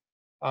can't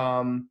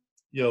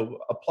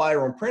apply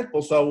our own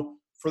principles. So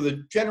for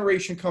the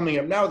generation coming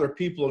up now, there are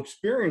people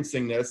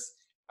experiencing this.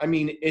 I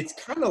mean, it's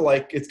kind of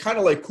like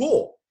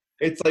cool.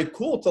 It's like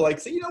cool to like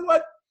say, you know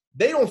what?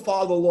 They don't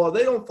follow the law.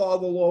 They don't follow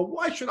the law.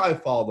 Why should I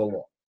follow the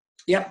law?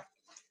 Yep.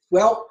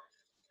 Well,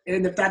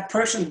 and if that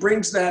person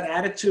brings that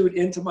attitude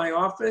into my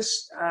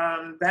office,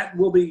 that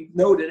will be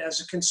noted as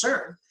a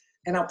concern.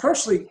 And I'll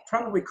personally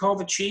probably call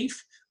the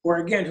chief, or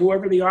again,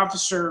 whoever the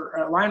officer,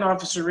 line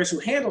officer is who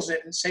handles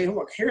it, and say,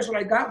 look, here's what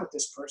I got with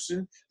this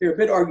person. They're a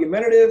bit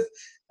argumentative.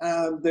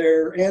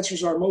 Their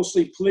answers are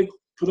mostly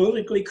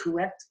politically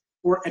correct,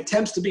 or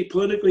attempts to be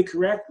politically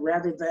correct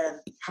rather than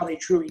how they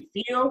truly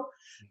feel.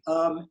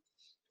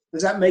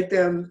 Does that make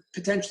them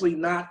potentially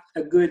not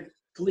a good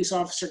police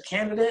officer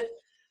candidate?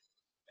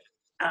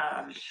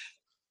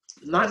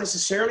 Not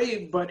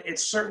necessarily, but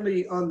it's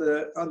certainly on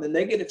the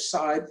negative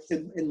side,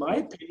 in my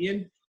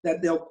opinion,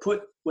 that they'll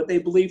put what they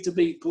believe to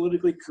be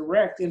politically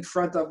correct in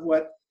front of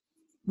what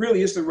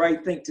really is the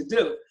right thing to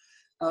do.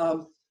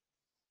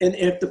 And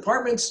if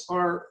departments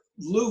are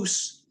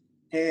loose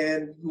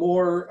and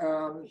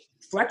more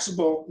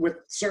flexible with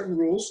certain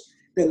rules,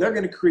 then they're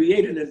going to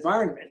create an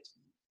environment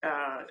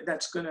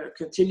that's going to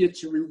continue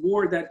to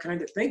reward that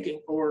kind of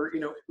thinking, or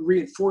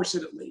reinforce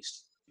it at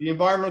least. The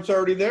environment's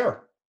already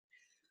there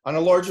on a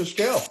larger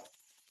scale.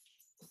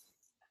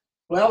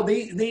 Well,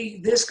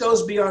 this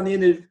goes beyond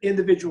the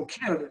individual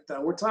candidate,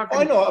 though. We're talking.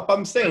 I know.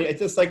 I'm saying it's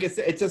just like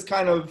it's just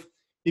kind of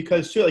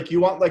because too, like you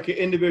want like an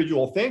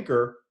individual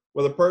thinker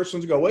where the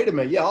person's go, wait a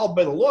minute, yeah, I'll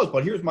obey the laws,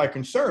 but here's my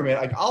concern, man.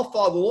 Like I'll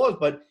follow the laws,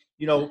 but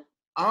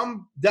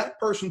that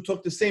person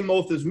took the same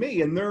oath as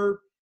me, and they're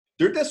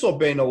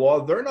disobeying the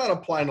law. They're not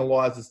applying the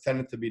law as it's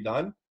intended to be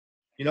done.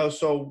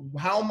 So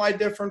how am I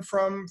different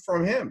from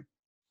him?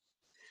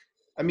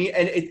 I mean,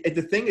 and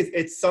the thing is,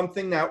 it's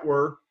something that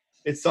we're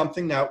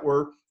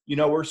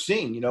we're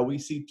seeing. We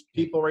see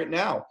people right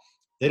now,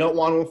 they don't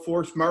want to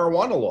enforce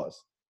marijuana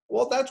laws.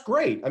 Well, that's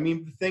great. I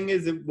mean, the thing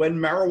is that when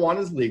marijuana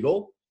is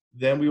legal,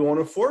 then we won't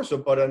enforce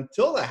it. But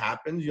until that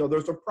happens,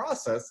 there's a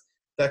process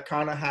that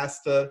kind of has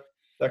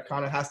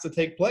to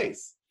take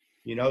place,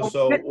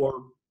 so,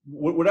 or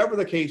whatever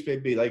the case may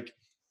be. Like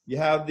you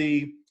have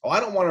I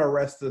don't want to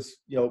arrest this,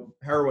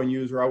 heroin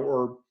user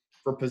or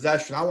for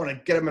possession. I want to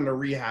get him into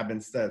rehab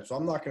instead. So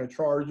I'm not going to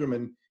charge him.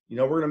 And,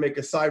 we're going to make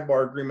a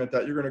sidebar agreement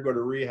that you're going to go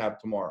to rehab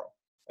tomorrow.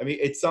 I mean,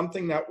 it's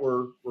something that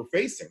we're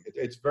facing.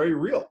 It's very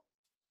real.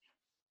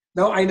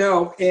 No, I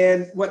know.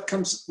 And what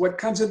comes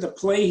into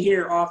play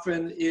here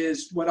often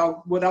is what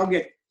I'll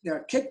get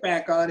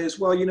kickback on is,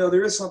 well,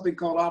 there is something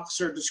called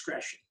officer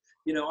discretion.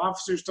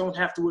 Officers don't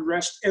have to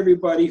arrest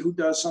everybody who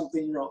does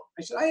something wrong.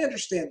 I said, I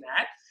understand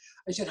that.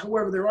 I said,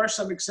 however, there are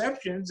some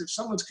exceptions. If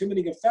someone's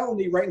committing a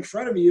felony right in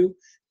front of you,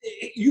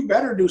 you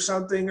better do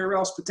something, or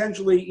else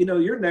potentially,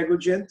 you're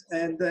negligent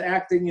and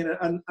acting in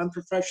an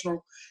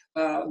unprofessional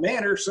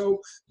manner.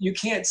 So you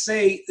can't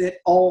say that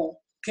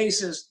all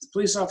cases the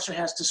police officer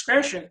has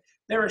discretion.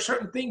 There are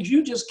certain things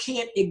you just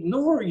can't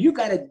ignore. You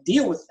got to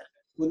deal with them.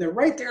 When they're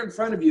right there in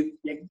front of you,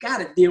 you got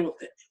to deal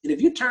with it. And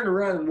if you turn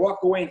around and walk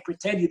away and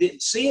pretend you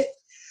didn't see it,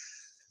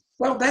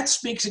 well, that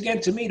speaks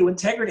again to me to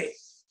integrity.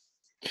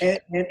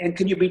 And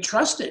can you be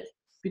trusted?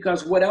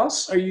 Because what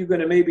else are you going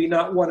to maybe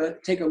not want to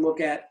take a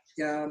look at?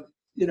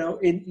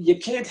 You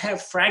can't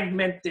have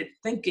fragmented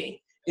thinking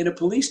in a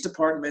police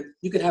department.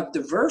 You could have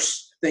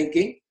diverse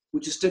thinking,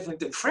 which is different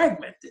than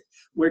fragmented,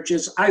 which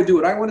is I do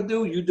what I want to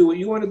do, you do what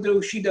you want to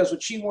do, she does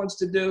what she wants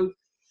to do.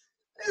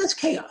 That's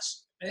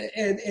chaos.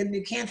 And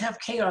you can't have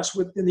chaos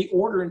within the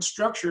order and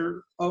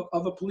structure of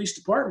a police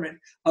department.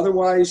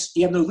 Otherwise,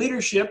 you have no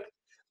leadership.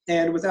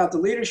 And without the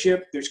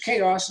leadership, there's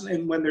chaos.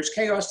 And when there's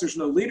chaos, there's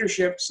no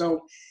leadership.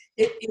 So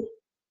it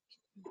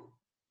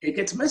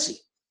gets messy.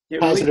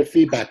 Positive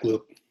feedback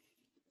loop.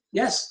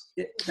 Yes,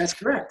 that's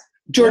correct.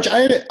 George, I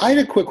had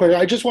a quick question.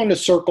 I just wanted to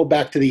circle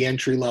back to the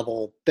entry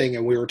level thing,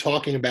 and we were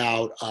talking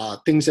about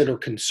things that are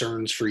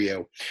concerns for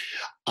you.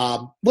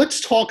 Let's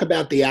talk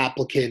about the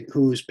applicant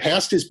who's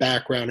passed his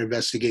background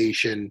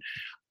investigation.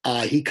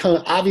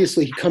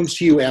 Obviously he comes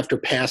to you after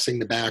passing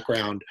the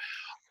background,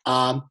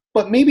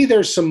 but maybe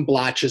there's some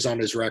blotches on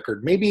his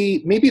record.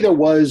 Maybe there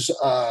was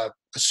a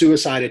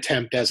suicide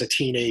attempt as a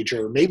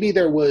teenager. Maybe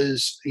there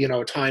was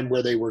a time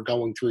where they were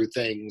going through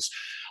things.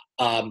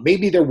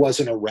 Maybe there was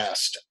an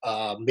arrest.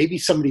 Maybe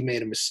somebody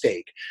made a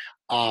mistake.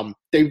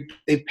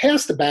 They've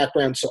passed the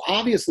background, so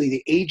obviously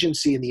the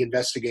agency and the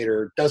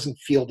investigator doesn't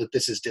feel that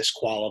this is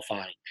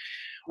disqualifying.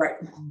 Right.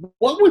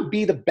 What would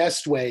be the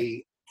best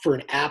way for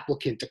an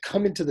applicant to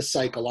come into the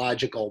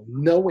psychological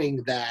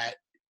knowing that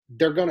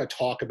they're going to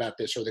talk about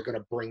this or they're going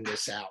to bring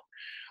this out?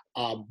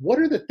 What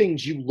are the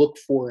things you look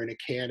for in a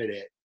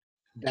candidate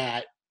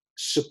that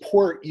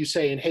support you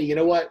saying, hey, you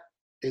know what?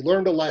 They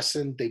learned a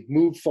lesson. They've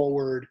moved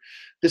forward.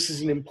 This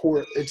is an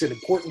important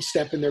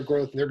step in their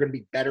growth, and they're going to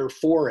be better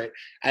for it,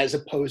 as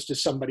opposed to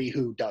somebody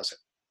who doesn't.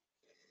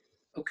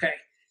 Okay.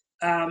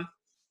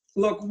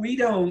 Look, we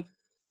don't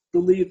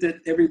believe that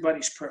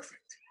everybody's perfect.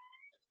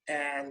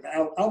 And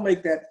I'll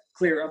make that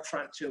clear up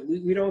front, too.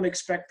 We don't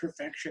expect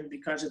perfection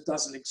because it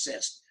doesn't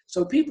exist.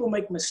 So people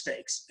make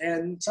mistakes.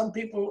 And some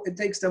people, it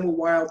takes them a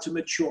while to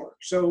mature.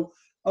 So,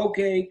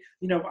 okay,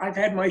 I've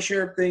had my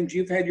share of things.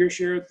 You've had your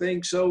share of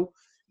things. So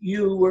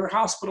you were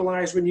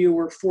hospitalized when you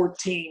were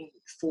 14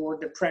 for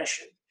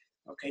depression.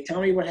 Okay,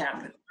 tell me what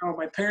happened. Oh,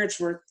 my parents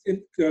were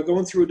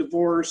going through a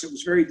divorce. It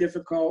was very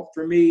difficult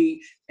for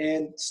me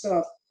and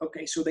stuff.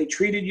 Okay, so they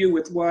treated you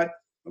with what?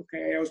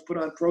 Okay, I was put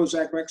on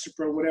Prozac,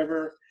 Lexapro,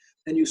 whatever.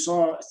 And you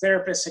saw a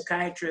therapist,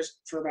 psychiatrist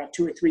for about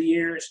 2 or 3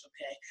 years.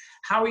 Okay,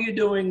 how are you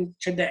doing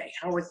today?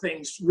 How are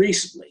things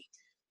recently?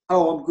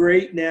 Oh, I'm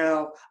great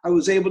now. I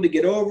was able to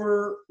get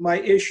over my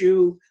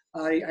issue.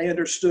 I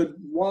understood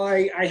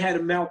why I had a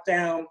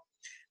meltdown.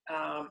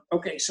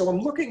 Okay, so I'm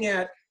looking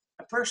at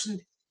a person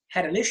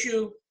had an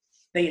issue.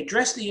 They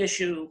addressed the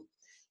issue.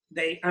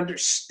 They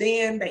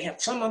understand. They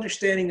have some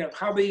understanding of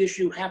how the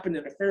issue happened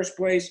in the first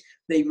place.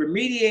 They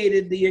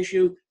remediated the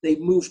issue. They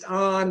moved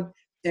on,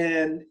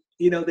 and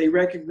they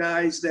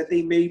recognize that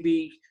they may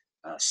be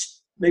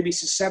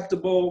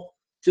susceptible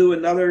to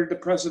another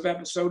depressive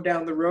episode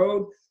down the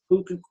road.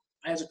 Who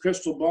has a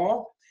crystal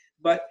ball?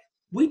 But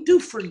we do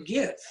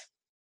forgive.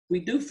 We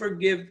do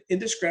forgive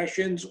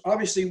indiscretions.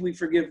 Obviously, we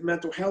forgive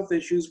mental health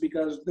issues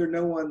because they're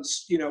no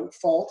one's,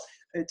 fault.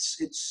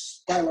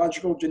 it's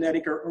biological,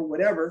 genetic, or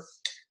whatever.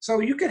 So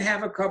you could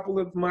have a couple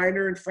of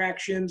minor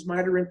infractions,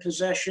 minor in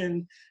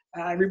possession.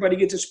 Everybody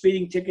gets a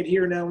speeding ticket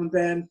here now and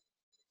then.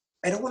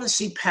 I don't want to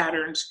see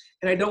patterns,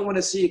 and I don't want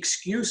to see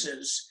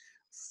excuses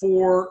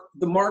for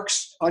the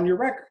marks on your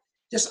record.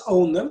 Just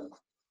own them.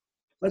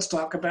 Let's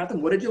talk about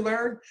them. What did you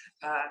learn?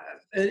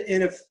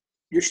 And if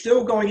you're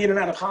still going in and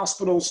out of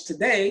hospitals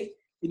today,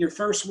 and your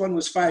first one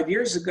was 5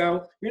 years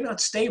ago, you're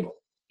not stable.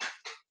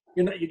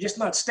 You're just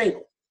not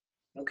stable.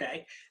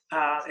 Okay.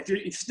 If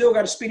you've still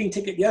got a speeding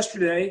ticket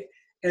yesterday,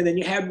 and then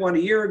you had one a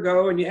year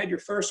ago, and you had your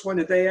first one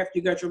the day after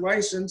you got your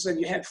license, and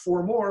you had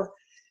 4 more,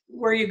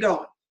 where are you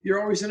going? You're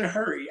always in a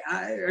hurry.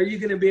 Are you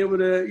going to be able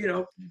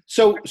to,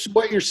 So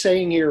what you're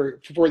saying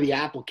here for the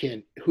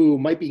applicant who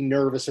might be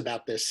nervous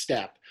about this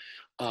step,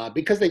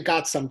 because they've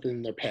got something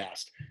in their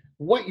past,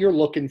 what you're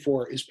looking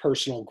for is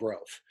personal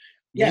growth.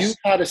 Yes. You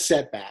had a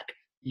setback.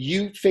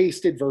 You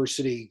faced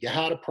adversity. You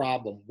had a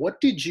problem. What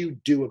did you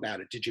do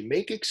about it? Did you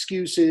make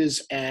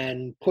excuses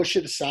and push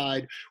it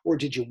aside, or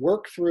did you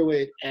work through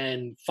it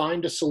and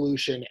find a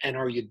solution? And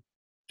are you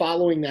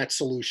following that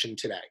solution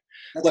today?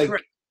 That's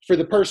correct. For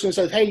the person who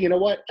says, hey, you know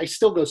what? I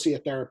still go see a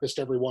therapist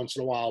every once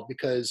in a while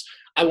because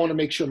I want to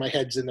make sure my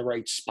head's in the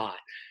right spot.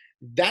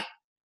 That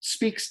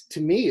speaks to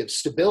me of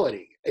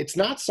stability. It's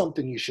not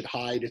something you should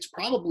hide. It's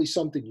probably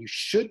something you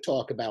should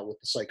talk about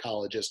with the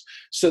psychologist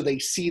so they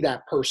see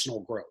that personal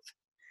growth.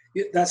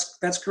 Yeah,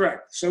 that's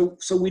correct. So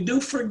we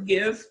do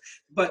forgive,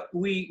 but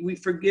we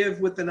forgive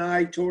with an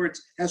eye towards,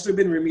 has there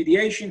been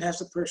remediation? Has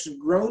the person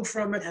grown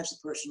from it? Has the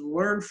person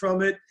learned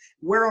from it?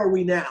 Where are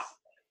we now?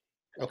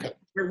 Okay.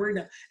 Where we're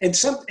now. And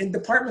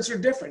departments are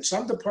different.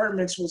 Some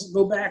departments will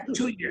go back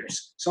 2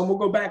 years. Some will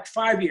go back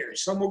 5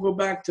 years. Some will go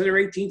back to their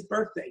 18th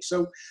birthday.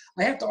 So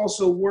I have to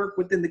also work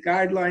within the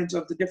guidelines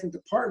of the different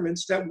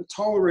departments that will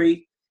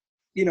tolerate,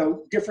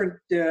 different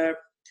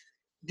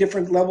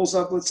levels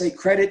of, let's say,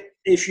 credit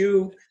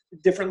issue,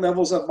 different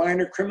levels of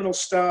minor criminal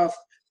stuff.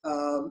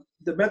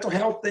 The mental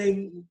health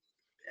thing,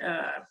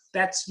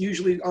 that's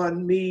usually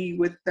on me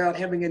without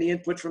having any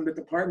input from the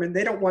department.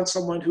 They don't want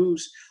someone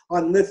who's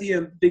on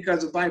lithium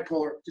because of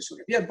bipolar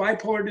disorder. If you have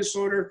bipolar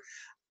disorder,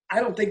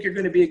 I don't think you're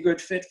going to be a good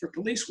fit for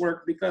police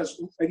work because,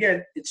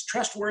 again, it's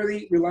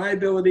trustworthy,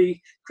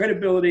 reliability,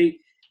 credibility.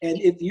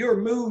 And if your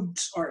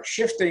moods are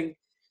shifting,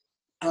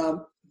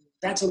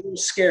 that's a little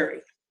scary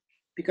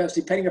because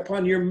depending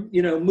upon your,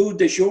 mood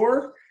du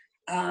jour,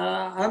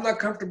 I'm not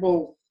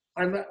comfortable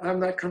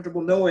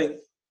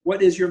knowing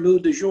what is your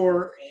mood du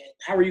jour and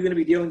how are you going to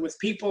be dealing with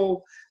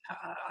people.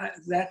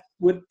 That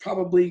would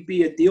probably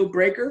be a deal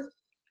breaker.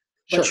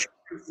 But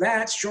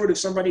Sure. Short of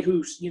somebody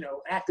who's,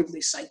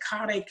 actively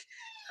psychotic,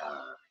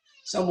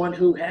 someone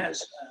who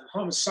has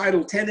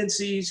homicidal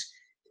tendencies,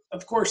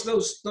 of course,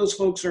 those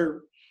folks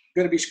are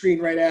going to be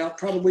screened right out,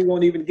 probably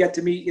won't even get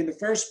to meet in the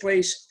first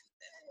place.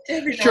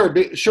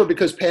 Sure,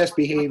 because past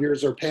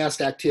behaviors or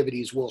past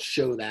activities will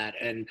show that.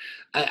 And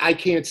I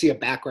can't see a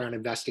background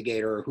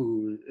investigator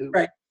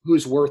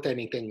who's worth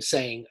anything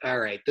saying, all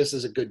right, this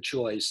is a good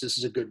choice. This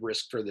is a good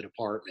risk for the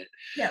department.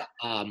 Yeah.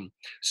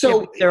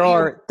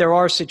 There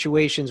are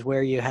situations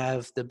where you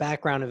have the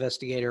background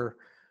investigator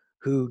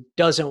who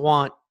doesn't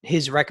want,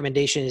 his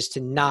recommendation is to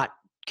not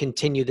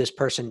continue this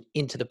person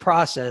into the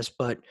process,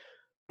 but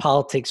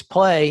politics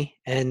play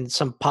and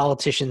some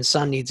politician's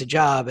son needs a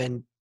job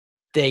and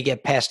they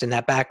get passed in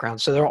that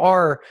background. So there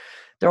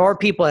are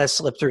people that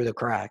slip through the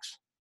cracks.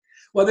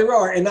 Well, there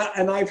are, and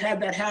I've had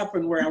that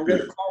happen where I'll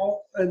get a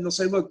call and they'll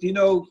say, "Look, do you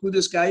know who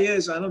this guy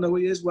is?" I don't know who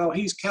he is. Well,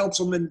 he's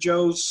Councilman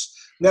Joe's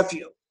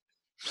nephew.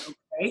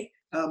 Okay,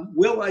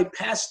 will I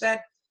pass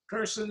that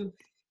person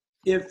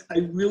if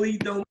I really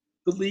don't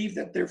believe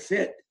that they're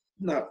fit?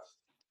 No,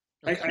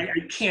 I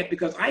can't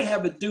because I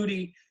have a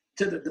duty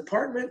to the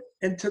department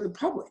and to the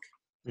public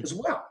as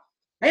well.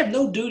 I have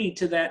no duty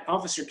to that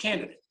officer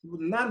candidate,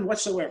 none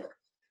whatsoever.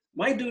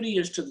 My duty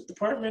is to the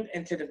department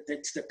and to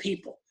the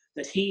people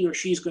that he or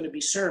she's going to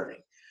be serving.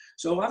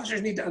 So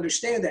officers need to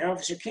understand that.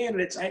 Officer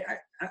candidates,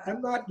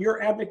 I'm not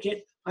your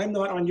advocate. I'm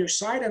not on your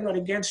side. I'm not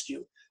against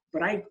you.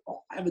 But I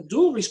have a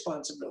dual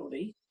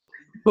responsibility.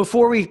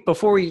 Before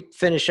we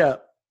finish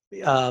up,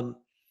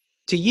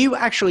 do you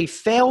actually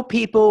fail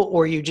people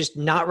or you just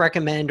not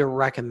recommend or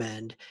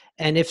recommend?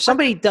 And if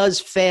somebody does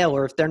fail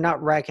or if they're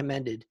not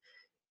recommended,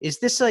 is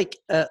this like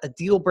a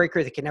deal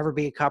breaker that can never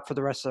be a cop for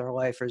the rest of their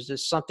life? Or is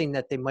this something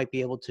that they might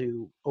be able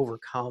to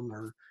overcome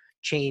or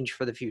change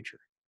for the future?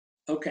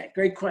 Okay,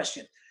 great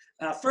question.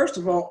 First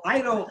of all,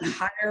 I don't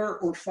hire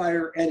or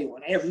fire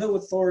anyone. I have no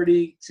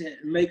authority to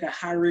make a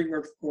hiring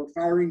or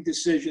firing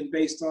decision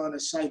based on a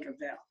psych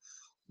eval.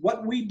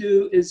 What we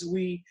do is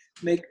we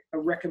make a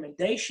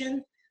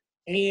recommendation,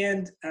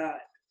 and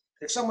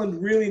if someone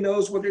really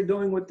knows what they're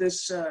doing with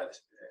this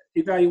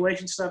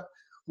evaluation stuff,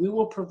 we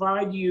will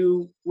provide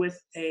you with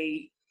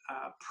a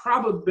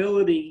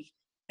probability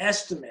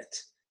estimate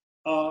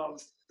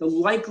of the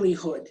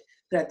likelihood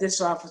that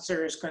this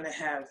officer is going to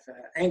have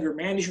anger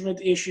management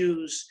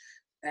issues,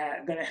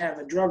 going to have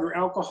a drug or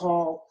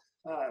alcohol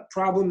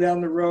problem down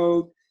the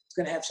road, is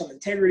going to have some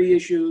integrity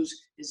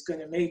issues, is going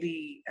to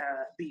maybe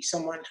be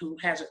someone who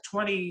has a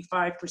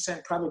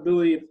 25%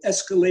 probability of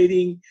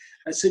escalating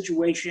a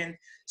situation.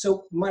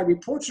 So my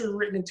reports are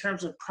written in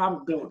terms of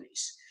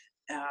probabilities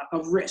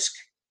of risk.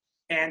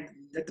 And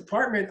the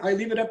department, I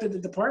leave it up to the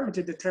department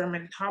to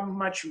determine how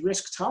much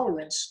risk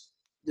tolerance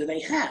do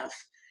they have.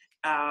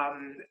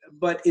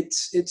 But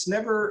it's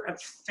never a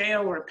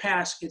fail or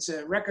pass. It's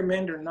a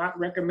recommend or not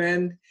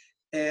recommend.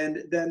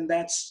 And then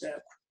that's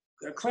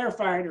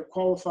clarified or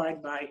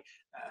qualified by,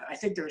 I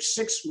think there are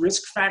 6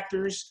 risk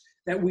factors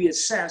that we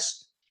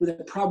assess with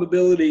a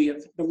probability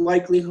of the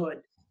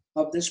likelihood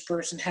of this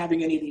person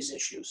having any of these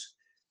issues.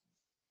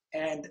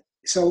 And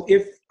so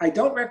if I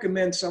don't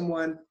recommend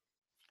someone,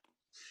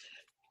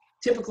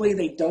 typically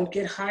they don't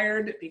get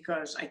hired,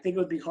 because I think it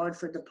would be hard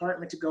for a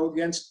department to go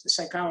against the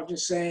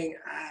psychologist saying,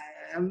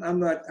 I'm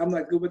not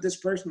good with this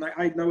person.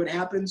 I know it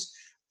happens,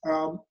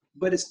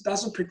 but it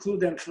doesn't preclude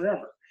them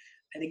forever.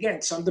 And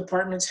again, some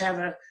departments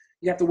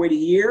you have to wait a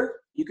year.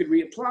 You could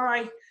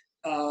reapply.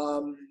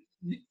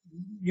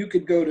 You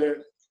could go to,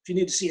 if you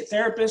need to see a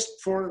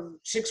therapist for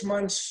 6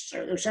 months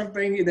or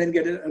something, and then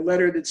get a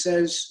letter that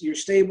says you're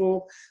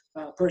stable.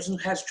 Person who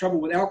has trouble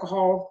with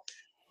alcohol,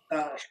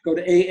 go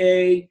to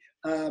AA,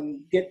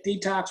 get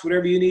detox,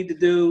 whatever you need to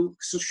do.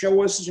 So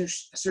show us a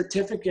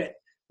certificate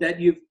that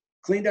you've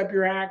cleaned up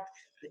your act,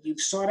 that you've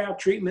sought out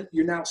treatment,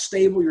 you're now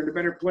stable, you're in a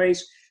better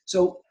place.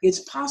 So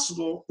it's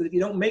possible that if you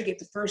don't make it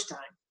the first time,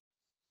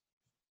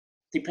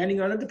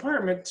 depending on the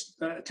department's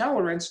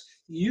tolerance,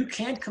 you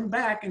can't come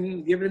back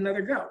and give it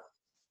another go.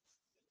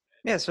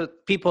 Yeah, so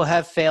people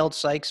have failed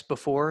psychs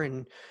before,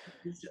 and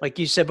like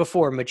you said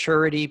before,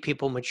 maturity,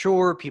 people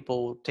mature,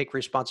 people take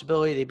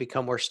responsibility, they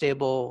become more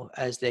stable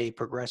as they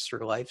progress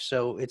through life.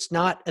 So it's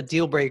not a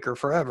deal breaker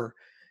forever.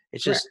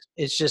 It's Correct.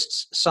 it's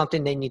just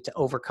something they need to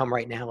overcome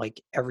right now,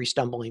 like every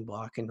stumbling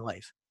block in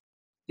life.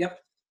 Yep.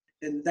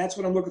 And that's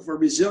what I'm looking for,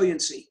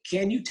 resiliency.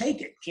 Can you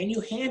take it? Can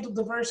you handle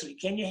diversity?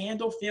 Can you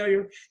handle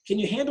failure? Can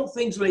you handle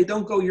things when they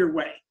don't go your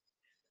way?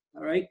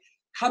 All right.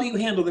 How do you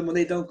handle them when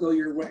they don't go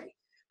your way?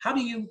 How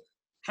do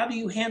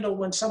you handle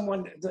when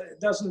someone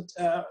doesn't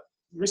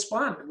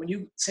respond? When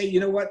you say, you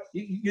know what,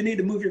 you need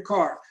to move your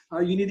car.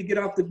 You need to get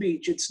off the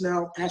beach. It's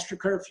now past your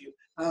curfew.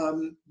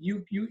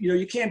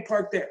 You can't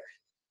park there.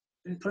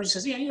 And the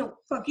person says, yeah,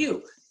 fuck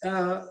you.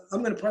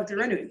 I'm going to park there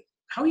anyway.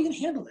 How are you going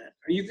to handle that?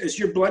 Is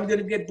your blood going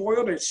to get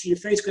boiled? Is your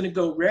face going to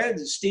go red?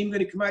 Is steam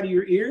going to come out of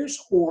your ears?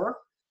 Or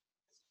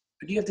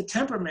do you have the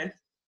temperament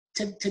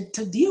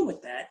to deal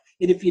with that?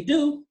 And if you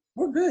do,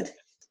 we're good.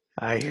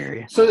 I hear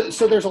you.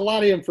 So there's a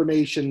lot of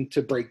information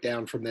to break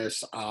down from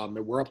this, and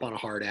we're up on a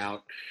hard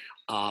out.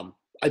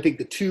 I think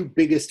the 2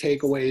 biggest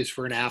takeaways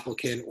for an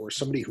applicant or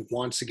somebody who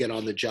wants to get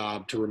on the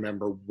job to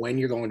remember when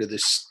you're going to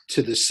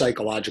this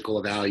psychological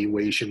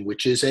evaluation,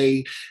 which is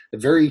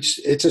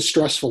it's a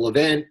stressful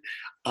event,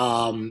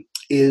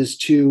 is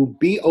to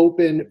be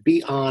open,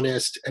 be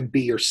honest, and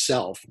be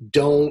yourself.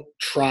 Don't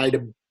try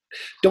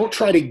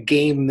to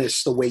game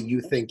this the way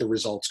you think the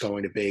result's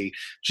going to be.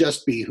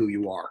 Just be who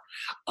you are.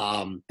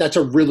 That's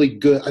a really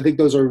good, I think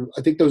those are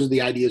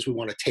the ideas we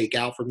want to take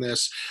out from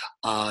this.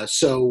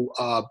 So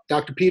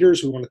Dr.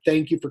 Peters, we want to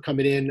thank you for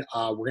coming in.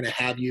 We're going to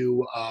have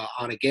you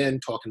on again,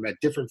 talking about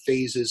different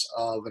phases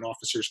of an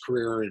officer's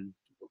career and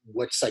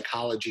what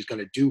psychology is going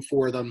to do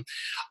for them,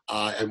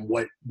 and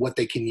what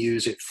they can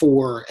use it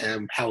for,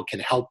 and how it can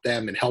help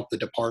them and help the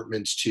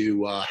departments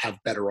to have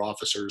better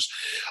officers.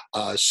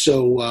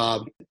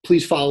 So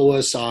please follow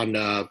us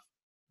on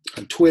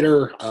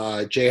Twitter,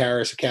 J.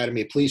 Harris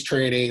Academy of Police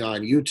Training,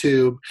 on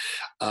YouTube.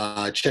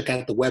 Check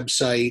out the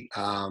website.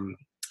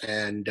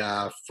 And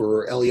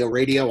for LEO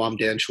Radio, I'm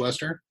Dan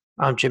Schwester.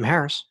 I'm Jim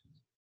Harris.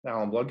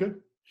 Alan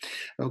Bloodgood.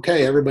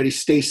 Okay, everybody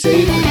stay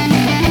safe.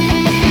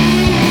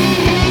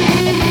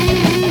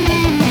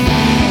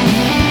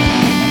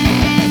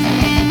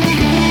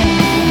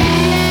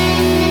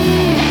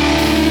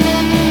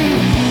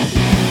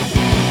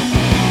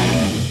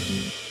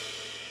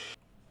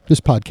 This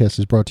podcast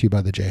is brought to you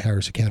by the J.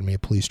 Harris Academy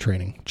of Police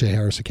Training. J.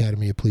 Harris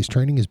Academy of Police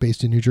Training is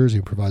based in New Jersey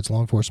and provides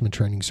law enforcement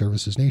training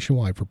services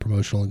nationwide for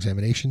promotional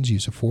examinations,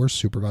 use of force,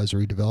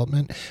 supervisory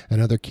development, and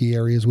other key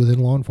areas within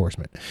law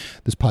enforcement.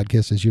 This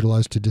podcast is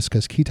utilized to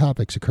discuss key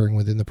topics occurring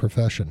within the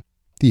profession.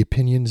 The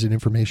opinions and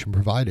information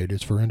provided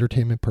is for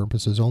entertainment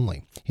purposes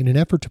only. In an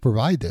effort to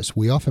provide this,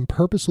 we often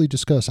purposely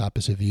discuss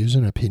opposite views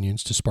and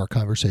opinions to spark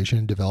conversation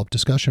and develop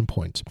discussion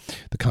points.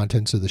 The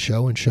contents of the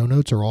show and show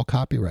notes are all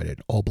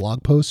copyrighted. All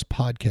blog posts,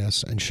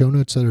 podcasts, and show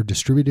notes that are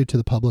distributed to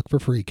the public for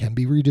free can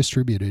be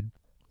redistributed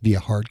via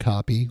hard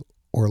copy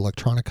or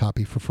electronic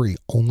copy for free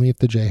only if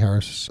the J.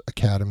 Harris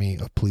Academy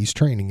of Police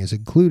Training is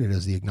included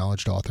as the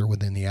acknowledged author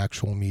within the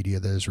actual media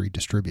that is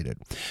redistributed.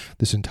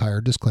 This entire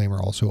disclaimer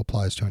also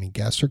applies to any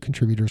guests or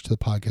contributors to the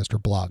podcast or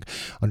blog.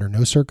 Under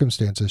no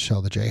circumstances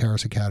shall the J.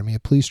 Harris Academy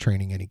of Police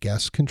Training, any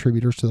guests,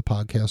 contributors to the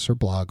podcast or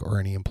blog, or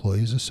any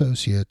employees,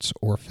 associates,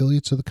 or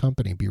affiliates of the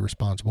company be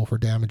responsible for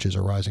damages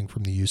arising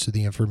from the use of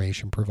the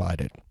information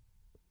provided.